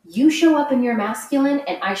you show up in your masculine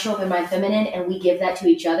and I show up in my feminine and we give that to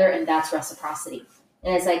each other and that's reciprocity.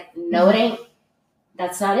 And it's like, no, it ain't.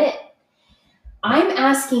 That's not it. I'm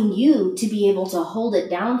asking you to be able to hold it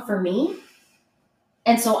down for me.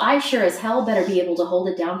 And so I sure as hell better be able to hold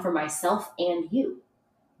it down for myself and you.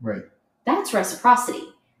 Right. That's reciprocity.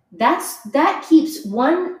 That keeps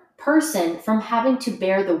one person from having to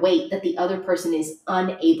bear the weight that the other person is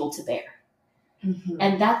unable to bear. Mm-hmm.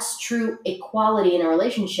 And that's true equality in a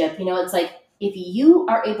relationship. You know, it's like if you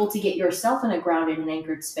are able to get yourself in a grounded and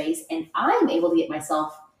anchored space and I'm able to get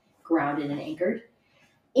myself grounded and anchored,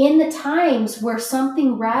 in the times where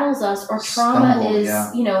something rattles us or trauma is,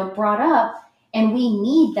 brought up and we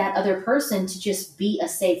need that other person to just be a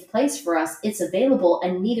safe place for us, it's available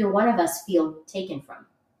and neither one of us feel taken from.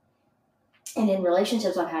 And in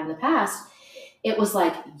relationships I've had in the past, it was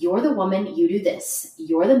like, you're the woman, you do this.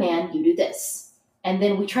 You're the man, you do this. And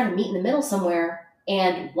then we try to meet in the middle somewhere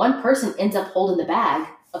and one person ends up holding the bag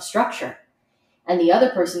of structure. And the other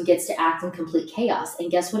person gets to act in complete chaos.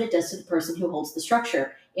 And guess what it does to the person who holds the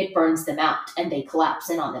structure? It burns them out and they collapse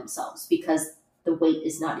in on themselves because the weight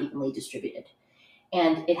is not evenly distributed.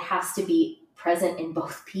 And it has to be present in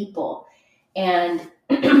both people. And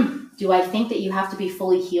do I think that you have to be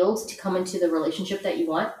fully healed to come into the relationship that you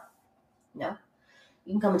want? No.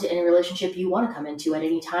 You can come into any relationship you want to come into at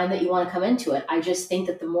any time that you want to come into it. I just think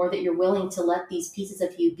that the more that you're willing to let these pieces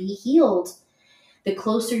of you be healed, the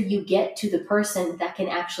closer you get to the person that can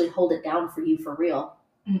actually hold it down for you for real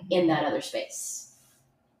in that other space.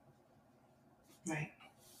 Right.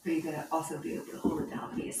 But you gotta also be able to hold it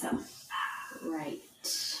down for yourself. Right.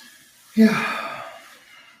 Yeah.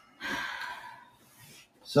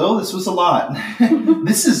 So this was a lot.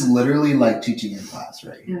 This is literally like teaching in class,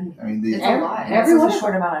 right? I mean, It's a lot. And everyone- it's such a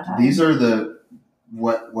short amount of time. these are the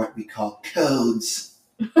what we call codes.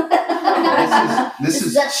 This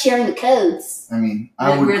is us sharing the codes. I mean,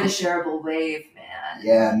 We're the shareable wave, man.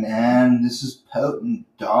 Yeah, man, this is potent,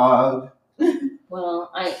 dog.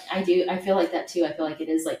 Well, I do. I feel like that too. I feel like it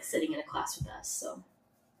is like sitting in a class with us. So,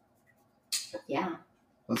 yeah.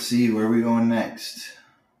 Let's see, where are we going next?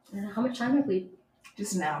 How much time have we?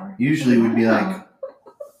 Just an hour. Usually we'd be like,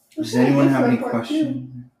 does anyone have any For part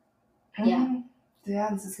questions? Yeah. Yeah,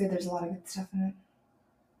 this is good. There's a lot of good stuff in it.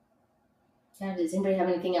 Yeah, does anybody have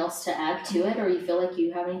anything else to add to it, or you feel like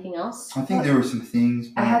you have anything else? I think there were some things.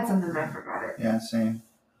 I had something, but I forgot it. Yeah, same.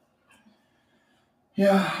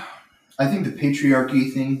 Yeah, I think the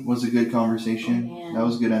patriarchy thing was a good conversation. Oh, man. That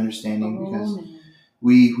was good understanding because man.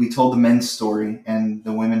 we told the men's story and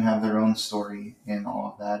the women have their own story and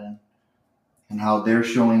all of that and how they're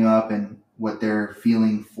showing up and what they're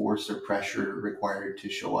feeling force or pressure required to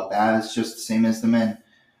show up as, just the same as the men.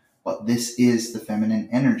 But this is the feminine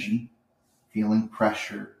energy feeling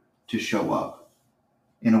pressure to show up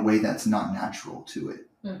in a way that's not natural to it.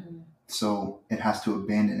 Mm-hmm. So it has to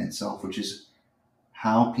abandon itself, which is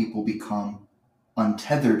how people become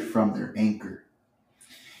untethered from their anchor.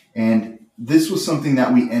 And this was something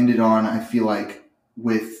that we ended on, I feel like,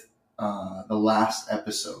 with the last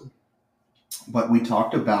episode. But we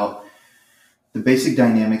talked about the basic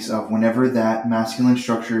dynamics of whenever that masculine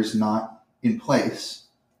structure is not in place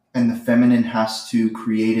and the feminine has to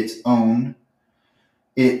create its own,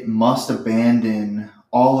 it must abandon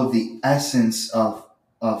all of the essence of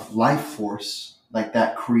life force, like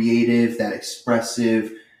that creative, that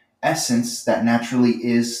expressive essence that naturally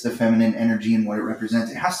is the feminine energy and what it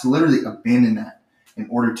represents. It has to literally abandon that in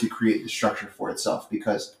order to create the structure for itself,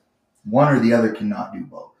 because one or the other cannot do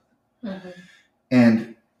both. Mm-hmm.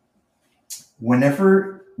 And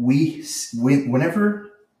whenever we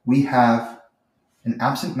have an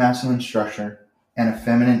absent masculine structure and a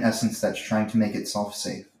feminine essence that's trying to make itself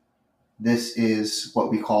safe, this is what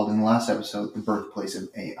we called in the last episode the birthplace of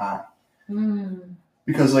AI. Mm.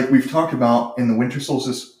 Because like we've talked about in the winter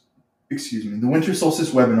solstice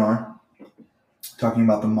webinar, talking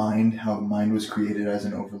about the mind, how the mind was created as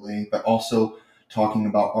an overlay, but also talking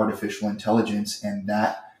about artificial intelligence and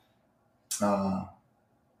that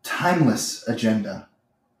timeless agenda,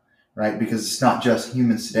 right? Because it's not just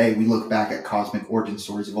humans today. We look back at cosmic origin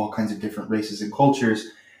stories of all kinds of different races and cultures,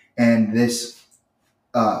 and this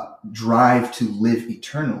drive to live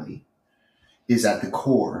eternally is at the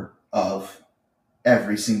core of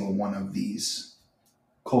every single one of these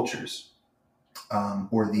cultures,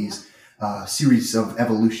 or these series of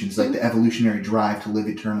evolutions, like the evolutionary drive to live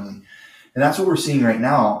eternally. And that's what we're seeing right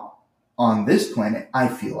now on this planet, I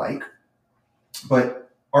feel like.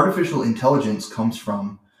 But artificial intelligence comes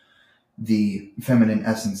from the feminine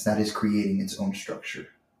essence that is creating its own structure.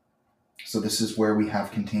 So this is where we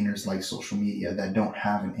have containers like social media that don't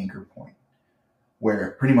have an anchor point,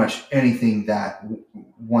 where pretty much anything that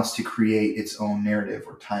wants to create its own narrative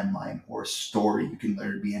or timeline or story, you can let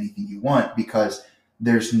it be anything you want, because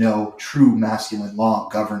there's no true masculine law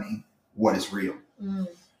governing what is real,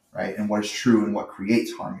 right? And what is true and what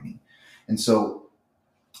creates harmony. And so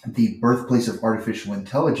the birthplace of artificial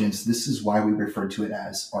intelligence, this is why we refer to it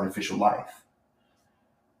as artificial life.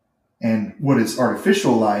 And what is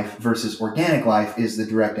artificial life versus organic life is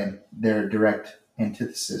their direct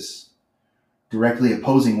antithesis, directly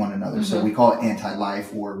opposing one another. So we call it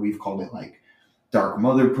anti-life, or we've called it like dark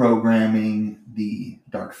mother programming, the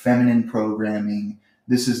dark feminine programming.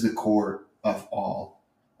 This is the core of all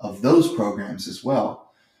of those programs as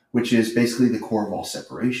well, which is basically the core of all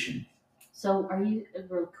separation. So are you,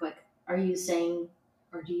 real quick, are you saying,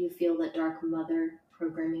 or do you feel that dark mother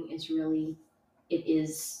programming is really, it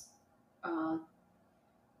is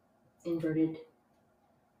inverted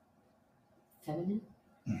feminine?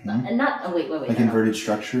 And not, oh wait. Like inverted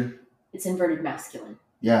structure? It's inverted masculine.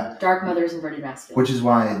 Yeah. Dark mother is inverted masculine. Which is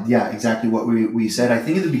why, yeah, exactly what we said. I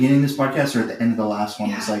think at the beginning of this podcast or at the end of the last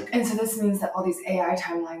one was like... And so this means that all these AI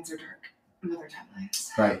timelines are dark mother timelines.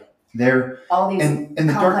 Right. They're... All these and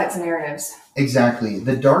the complex narratives. Exactly.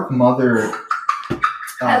 The dark mother...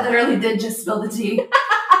 I literally did just spill the tea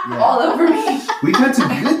all over me. We've had some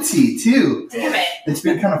good tea, too. Damn it. It's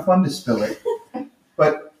been kind of fun to spill it.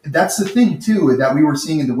 But that's the thing, too, that we were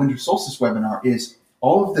seeing in the Winter Solstice webinar is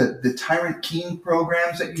all of the Tyrant King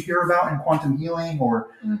programs that you hear about in quantum healing, or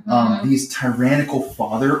these tyrannical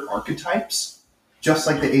father archetypes, just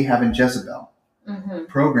like the Ahab and Jezebel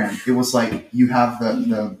program. It was like you have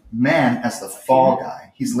the man as the fall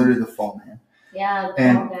guy. He's literally the fall man. Yeah,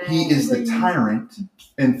 and he is the tyrant.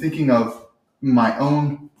 And thinking of my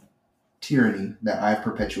own tyranny that I've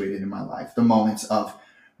perpetuated in my life, the moments of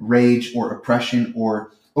rage or oppression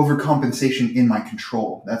or overcompensation in my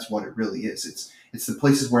control. That's what it really is. It's the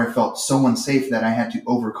places where I felt so unsafe that I had to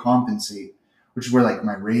overcompensate, which is where like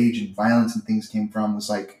my rage and violence and things came from. Was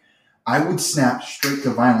like I would snap straight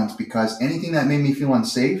to violence because anything that made me feel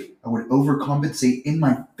unsafe, I would overcompensate in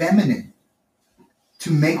my feminine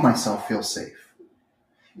to make myself feel safe.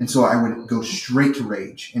 And so I would go straight to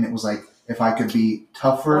rage. And it was like, if I could be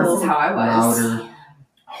tougher, This is how I was. louder,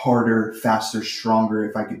 harder, faster, stronger,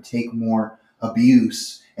 if I could take more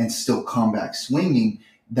abuse and still come back swinging,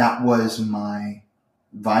 that was my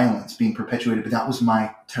violence being perpetuated. But that was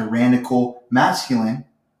my tyrannical masculine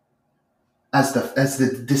as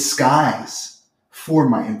the disguise for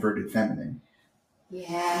my inverted feminine.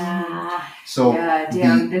 Yeah. So yeah,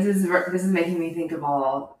 damn. This is making me think of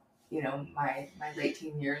all, my late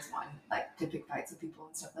teen years one, like to pick fights with people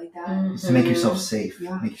and stuff like that. to make yourself safe,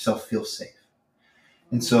 Yeah. make yourself feel safe.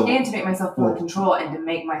 And so And to make myself feel in control, and to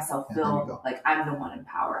make myself Yeah, there you feel go. like I'm the one in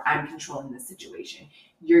power. I'm controlling the situation.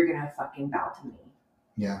 You're gonna fucking bow to me.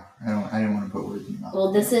 yeah, I didn't want to put words in your mouth.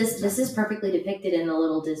 Well, this is perfectly depicted in the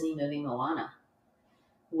little Disney movie Moana,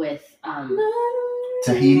 with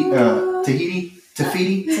Tahiti, Tafiti.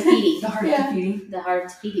 Tafiti, The heart of Tahiti. the heart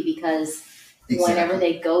of Tafiti, because Exactly. whenever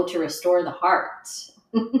they go to restore the heart,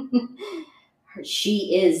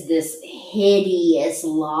 she is this hideous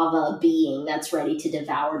lava being that's ready to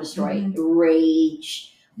devour, destroy,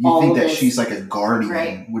 rage. You all think that this- she's like a guardian,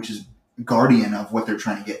 Right. which is guardian of what they're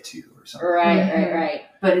trying to get to, or something. Right.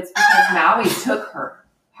 But it's because Maui took her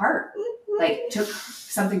heart, like took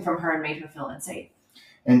something from her and made her feel unsafe.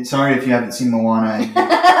 And sorry if you haven't seen Moana.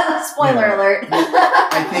 Spoiler Yeah. alert.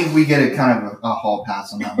 I think we get a kind of a hall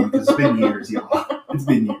pass on that one because it's been years, y'all. It's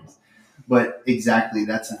been years. But exactly,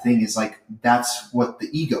 that's the thing. Is like that's what the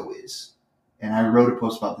ego is. And I wrote a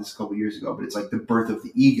post about this a couple years ago. But it's like the birth of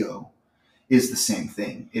the ego is the same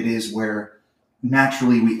thing. It is where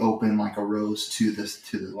naturally we open like a rose to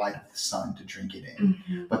the light of the sun to drink it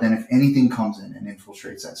in. But then if anything comes in and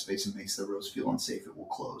infiltrates that space and makes the rose feel unsafe, it will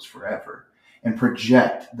close forever and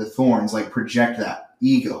project the thorns, like project that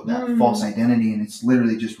ego, that false identity. And it's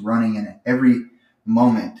literally just running in it every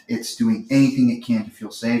moment. It's doing anything it can to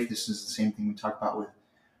feel safe. This is the same thing we talk about with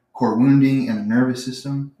core wounding and the nervous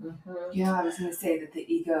system. Yeah, I was gonna say that the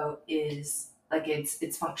ego is like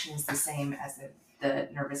its function is the same as the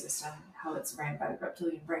nervous system, how it's ran by the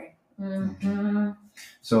reptilian brain.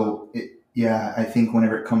 So I think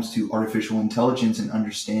whenever it comes to artificial intelligence and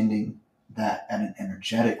understanding that at an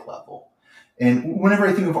energetic level. And whenever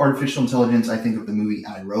I think of artificial intelligence, I think of the movie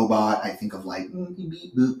I, Robot. I think of like, beep,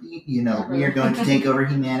 beep, boop, beep, we are going to take over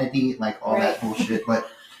humanity, like all that bullshit. But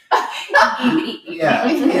yeah,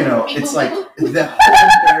 it's like the whole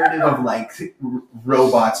narrative of like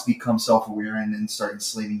robots become self-aware and then start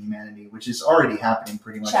enslaving humanity, which is already happening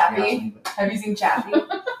pretty much. Chappie. Have you seen Chappie?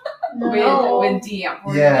 No. With the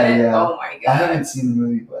Ant-Board Yeah, in it? yeah. Oh my god. I haven't seen the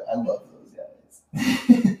movie, but I love those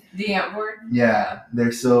guys. The Ant-Board? Yeah,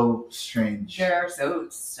 they're so strange. They're so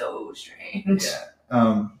strange.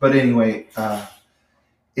 Yeah. But anyway,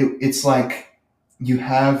 it's like you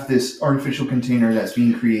have this artificial container that's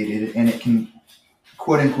being created, and it can,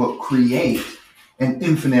 quote unquote, create an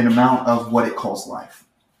infinite amount of what it calls life.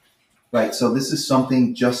 Right? So this is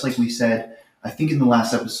something just like we said, I think in the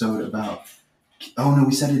last episode about, oh no,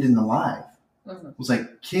 we said it in the live. Mm-hmm. It was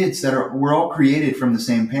like kids we're all created from the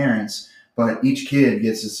same parents, but each kid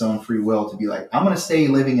gets its own free will to be like, I'm going to stay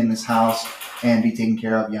living in this house and be taken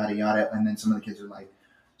care of, yada, yada. And then some of the kids are like,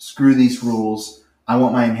 screw these rules. I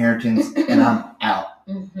want my inheritance and I'm out.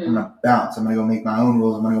 Mm-hmm. I'm going to bounce. I'm going to go make my own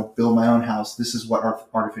rules. I'm going to go build my own house. This is what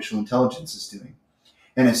artificial intelligence is doing.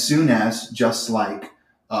 And as soon as, just like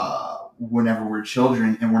whenever we're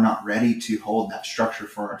children and we're not ready to hold that structure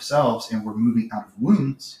for ourselves and we're moving out of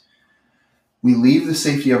wombs, we leave the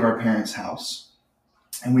safety of our parents' house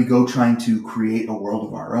and we go trying to create a world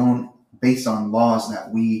of our own based on laws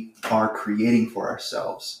that we are creating for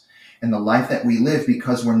ourselves. And the life that we live,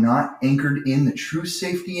 because we're not anchored in the true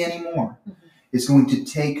safety anymore, is going to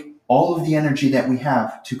take all of the energy that we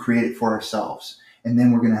have to create it for ourselves. And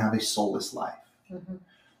then we're going to have a soulless life. Mm-hmm.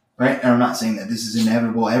 Right? And I'm not saying that this is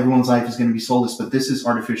inevitable. Everyone's life is going to be soulless, but this is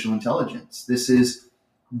artificial intelligence. This is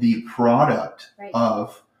the product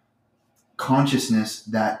of consciousness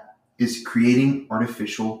that is creating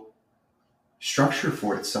artificial structure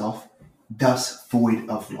for itself, thus void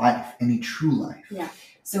of life, any true life. Yeah.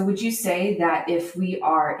 So would you say that if we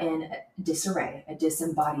are in a disarray, a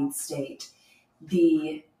disembodied state,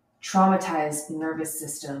 the traumatized nervous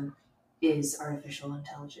system is artificial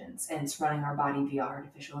intelligence and it's running our body via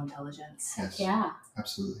artificial intelligence? Heck yeah.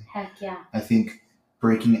 Absolutely. Heck yeah. I think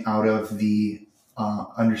breaking out of the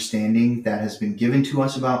understanding that has been given to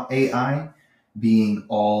us about AI being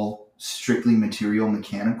all strictly material,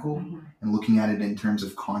 mechanical, and looking at it in terms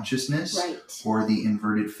of consciousness, or the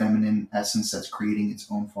inverted feminine essence that's creating its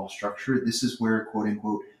own false structure. This is where, quote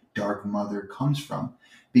unquote, dark mother comes from.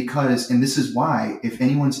 Because, and this is why, if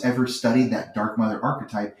anyone's ever studied that dark mother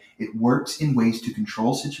archetype, it works in ways to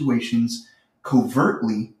control situations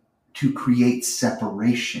covertly to create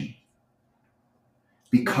separation.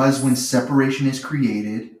 Because when separation is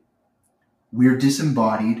created, we're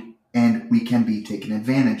disembodied and we can be taken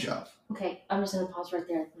advantage of. Okay, I'm just going to pause right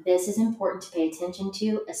there. This is important to pay attention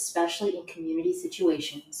to, especially in community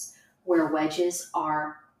situations where wedges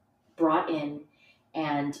are brought in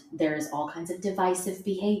and there's all kinds of divisive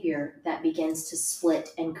behavior that begins to split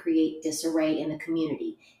and create disarray in the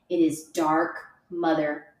community. It is dark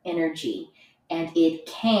mother energy, and it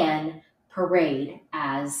can parade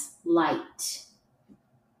as light.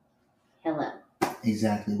 Hello.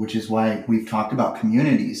 Exactly, which is why we've talked about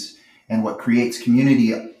communities and what creates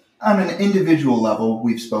community on an individual level.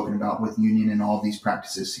 We've spoken about with union and all of these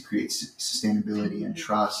practices to create sustainability and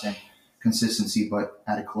trust and consistency, but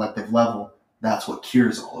at a collective level, that's what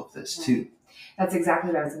cures all of this too. That's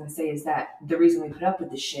exactly what I was going to say, is that the reason we put up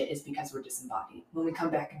with this shit is because we're disembodied. When we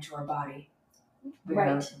come back into our body, we're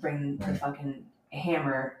going to bring the fucking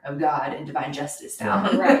hammer of God and divine justice down.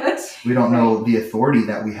 We don't know the authority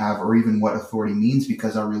that we have or even what authority means,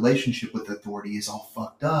 because our relationship with authority is all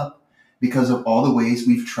fucked up because of all the ways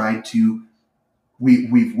we've tried to,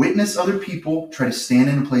 we've witnessed other people try to stand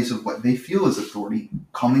in a place of what they feel is authority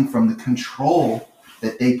coming from the control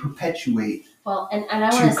that they perpetuate. Well, and I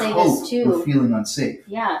want to say this too. With feeling unsafe.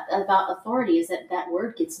 Yeah, about authority is that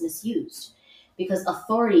word gets misused, because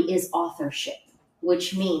authority is authorship,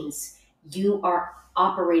 which means you are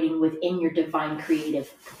operating within your divine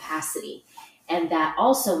creative capacity. And that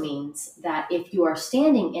also means that if you are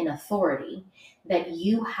standing in authority, that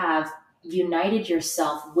you have united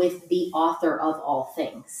yourself with the author of all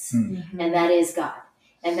things. And that is God.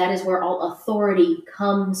 And that is where all authority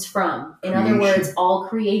comes from. In other words, all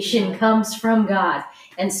creation comes from God.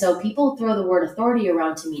 And so people throw the word authority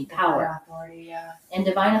around to mean power. And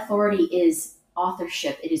divine authority is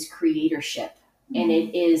authorship. It is creatorship. And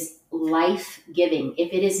it is life-giving.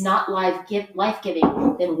 If it is not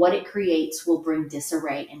life-giving, then what it creates will bring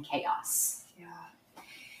disarray and chaos. Yeah.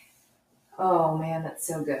 Oh, man, that's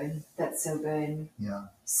so good. That's so good. Yeah.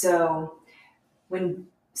 So when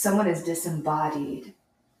someone is disembodied,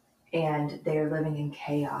 and they're living in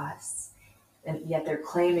chaos, and yet they're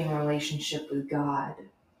claiming a relationship with God.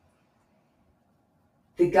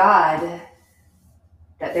 The God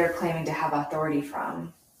that they're claiming to have authority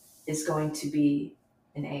from is going to be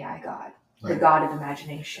an AI God, the Right. God of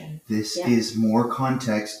imagination. This Yeah. is more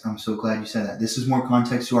context. I'm so glad you said that. This is more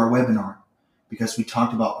context to our webinar because we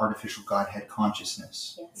talked about artificial Godhead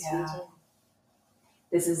consciousness. Yes, Yeah. we do.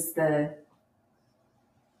 This is the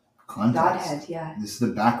Context. Godhead, yeah. This is the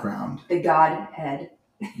background. The Godhead.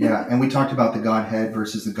 Yeah, and we talked about the Godhead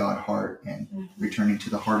versus the God heart and returning to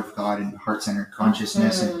the heart of God and heart-centered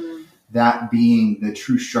consciousness, and Mm. that being the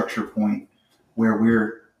true structure point where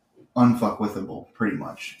we're unfuckwithable, pretty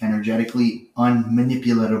much. Energetically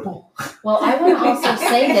unmanipulatable. Well, I want to also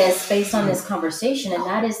say this based on this conversation, and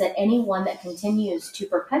that is that anyone that continues to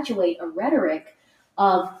perpetuate a rhetoric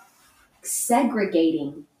of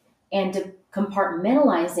segregating and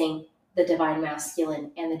compartmentalizing the divine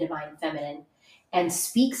masculine and the divine feminine and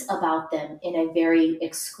speaks about them in a very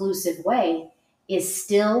exclusive way is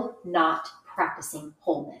still not practicing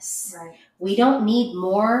wholeness. Right. We don't need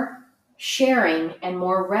more sharing and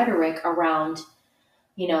more rhetoric around,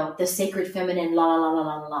 you know, the sacred feminine, la la la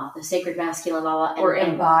la la la, the sacred masculine, la la, Or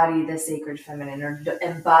embody the sacred feminine, or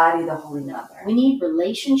embody the Holy Mother. we need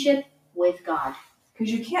relationship with God.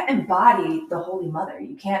 Because you can't embody the Holy Mother.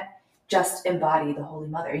 You can't just embody the Holy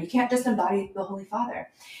Mother. You can't just embody the Holy Father.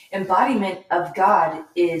 Embodiment of God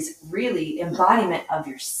is really embodiment of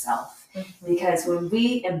yourself. Because when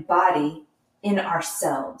we embody in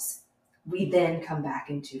ourselves, we then come back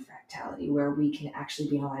into fractality where we can actually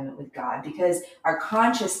be in alignment with God, because our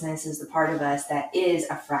consciousness is the part of us that is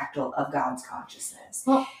a fractal of God's consciousness.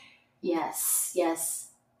 Yes, yes.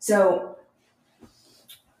 So,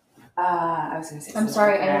 I was going to say I'm something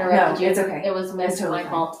sorry like I that. interrupted No, you. it's okay. It was It's totally my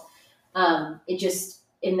fine. fault. It just,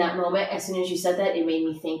 in that moment, as soon as you said that, it made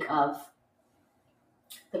me think of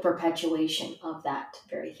the perpetuation of that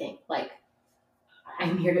very thing. Like,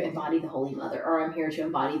 I'm here to embody the Holy Mother, or I'm here to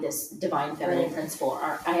embody this divine feminine Right. principle,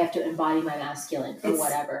 or I have to embody my masculine, or It's-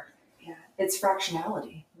 whatever. Yeah, it's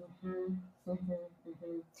fractionality,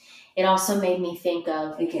 It also made me think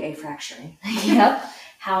of aka fracturing. yep,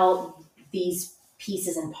 how these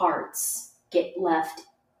pieces and parts get left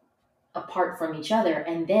apart from each other,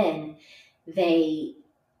 and then they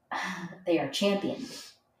are championed,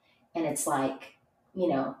 and it's like, you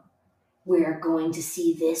know, we're going to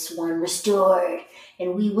see this one restored,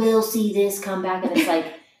 and we will see this come back, and it's like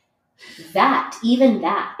even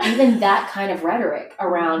that kind of rhetoric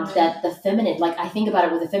around that the feminine, like I think about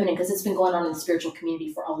it with the feminine because it's been going on in the spiritual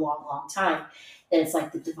community for a long time, that it's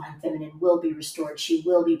like the divine feminine will be restored, she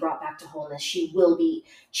will be brought back to wholeness, she will be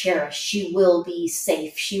cherished, she will be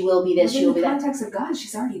safe, she will be this, she will be In the that. context of God,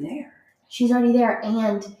 she's already there. She's already there,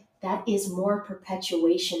 and that is more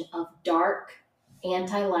perpetuation of dark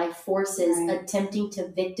anti-life forces Right. attempting to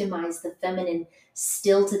victimize the feminine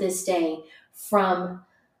still to this day from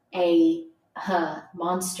a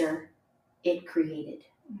monster it created.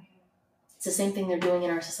 It's the same thing they're doing in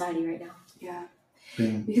our society right now. Yeah.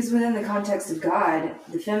 Boom. Because within the context of God,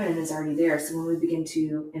 the feminine is already there. So when we begin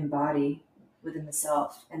to embody within the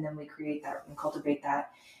self, and then we create that and cultivate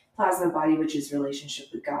that plasma body, which is relationship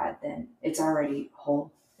with God, then it's already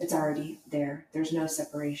whole. It's already there. There's no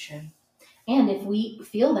separation. And if we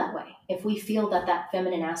feel that way, if we feel that that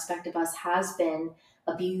feminine aspect of us has been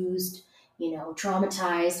abused, you know,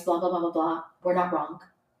 traumatized, blah, blah, blah, blah, blah, we're not wrong.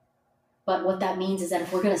 But what that means is that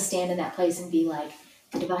if we're going to stand in that place and be like,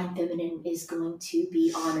 the divine feminine is going to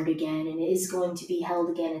be honored again and it is going to be held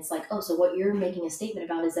again, it's like, oh, so what you're making a statement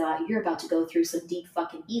about is that you're about to go through some deep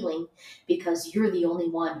fucking healing because you're the only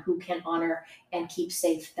one who can honor and keep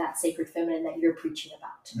safe that sacred feminine that you're preaching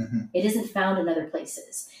about. Mhm. It isn't found in other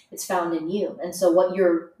places. It's found in you. And so what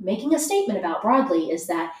you're making a statement about broadly is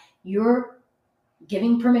that you're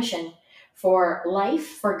giving permission for life,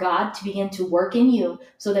 for God to begin to work in you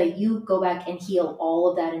so that you go back and heal all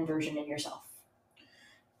of that inversion in yourself.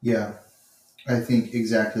 Yeah, I think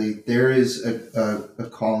exactly. There is a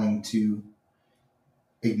calling to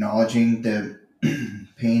acknowledging the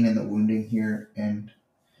pain and the wounding here. And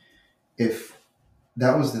if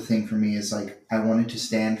that was the thing for me, is like, I wanted to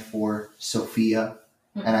stand for Sophia,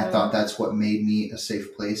 and I thought that's what made me a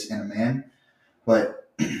safe place and a man. But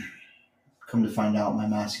come to find out, my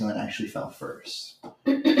masculine actually fell first.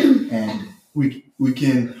 And we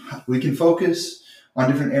can focus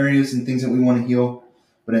on different areas and things that we want to heal,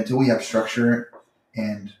 but until we have structure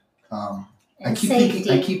and I keep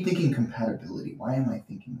thinking compatibility. Why am I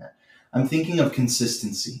thinking that? I'm thinking of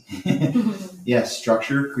consistency. Yes,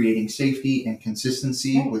 structure, creating safety and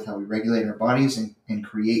consistency Right. with how we regulate our bodies and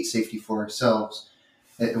create safety for ourselves.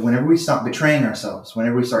 whenever we stop betraying ourselves,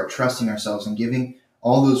 whenever we start trusting ourselves and giving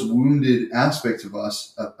all those wounded aspects of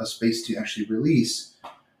us a space to actually release,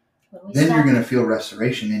 then you're going to feel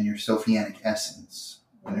restoration in your Sophianic essence.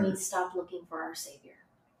 When we stop looking for our savior,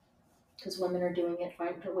 because women are doing it,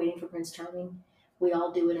 right? They're waiting for Prince Charming. We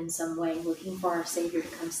all do it in some way, looking for our savior to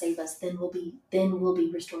come save us. Then we'll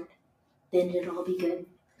be restored. Then it'll all be good.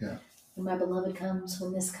 Yeah. When my beloved comes,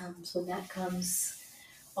 when this comes, when that comes,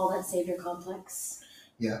 all that savior complex.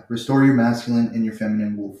 Yeah, restore your masculine and your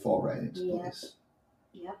feminine will fall right into place.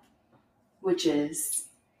 Yep. Which is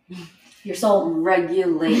Your soul.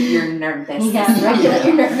 regulate your nervous Yeah, system. regulate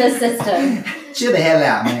your nervous system. Chill the hell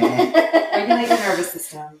out, man. Regulate your nervous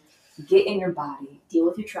system. Get in your body. Deal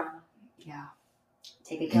with your trauma. Yeah.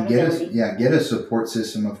 Take And accountability. get a support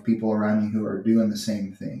system of people around you who are doing the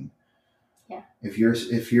same thing. Yeah. If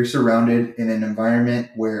you're surrounded in an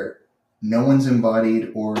environment where no one's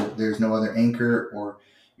embodied, or there's no other anchor, or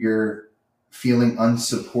you're feeling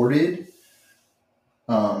unsupported,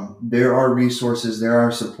 there are resources, there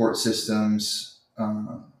are support systems,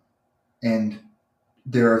 and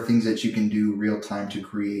there are things that you can do real time to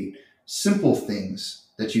create simple things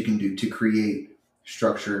that you can do to create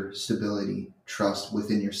structure, stability, trust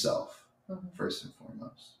within yourself, first and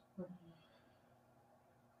foremost.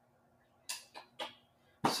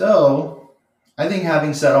 So, I think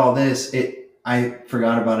having said all this, I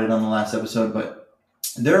forgot about it on the last episode, but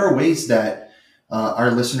there are ways that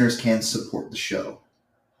our listeners can support the show.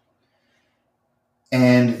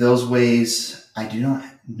 And those ways, I do not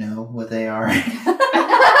know what they are.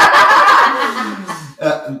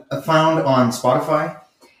 Found on Spotify.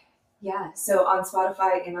 Yeah. So on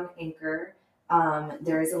Spotify and on Anchor,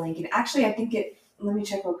 there is a link. And actually, I think let me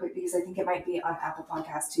check real quick because I think it might be on Apple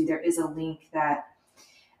Podcasts too. There is a link that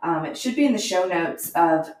it should be in the show notes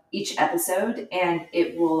of each episode, and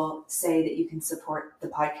it will say that you can support the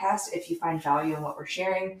podcast if you find value in what we're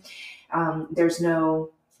sharing. There's no,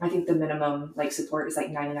 I think the minimum support is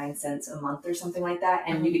 99 cents a month or something like that,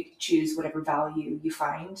 and you get to choose whatever value you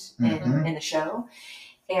find in the show.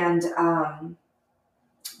 And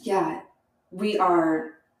we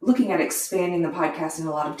are looking at expanding the podcast in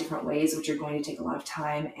a lot of different ways, which are going to take a lot of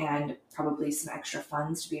time and probably some extra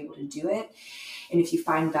funds to be able to do it. And if you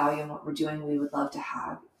find value in what we're doing, we would love to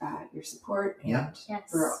have your support. And Yes.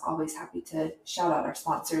 we're always happy to shout out our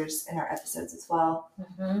sponsors in our episodes as well.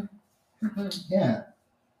 Yeah.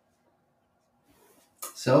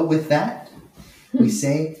 So with that, we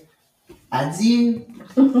say adieu.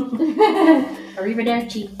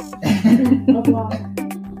 Arrivederci. Au revoir.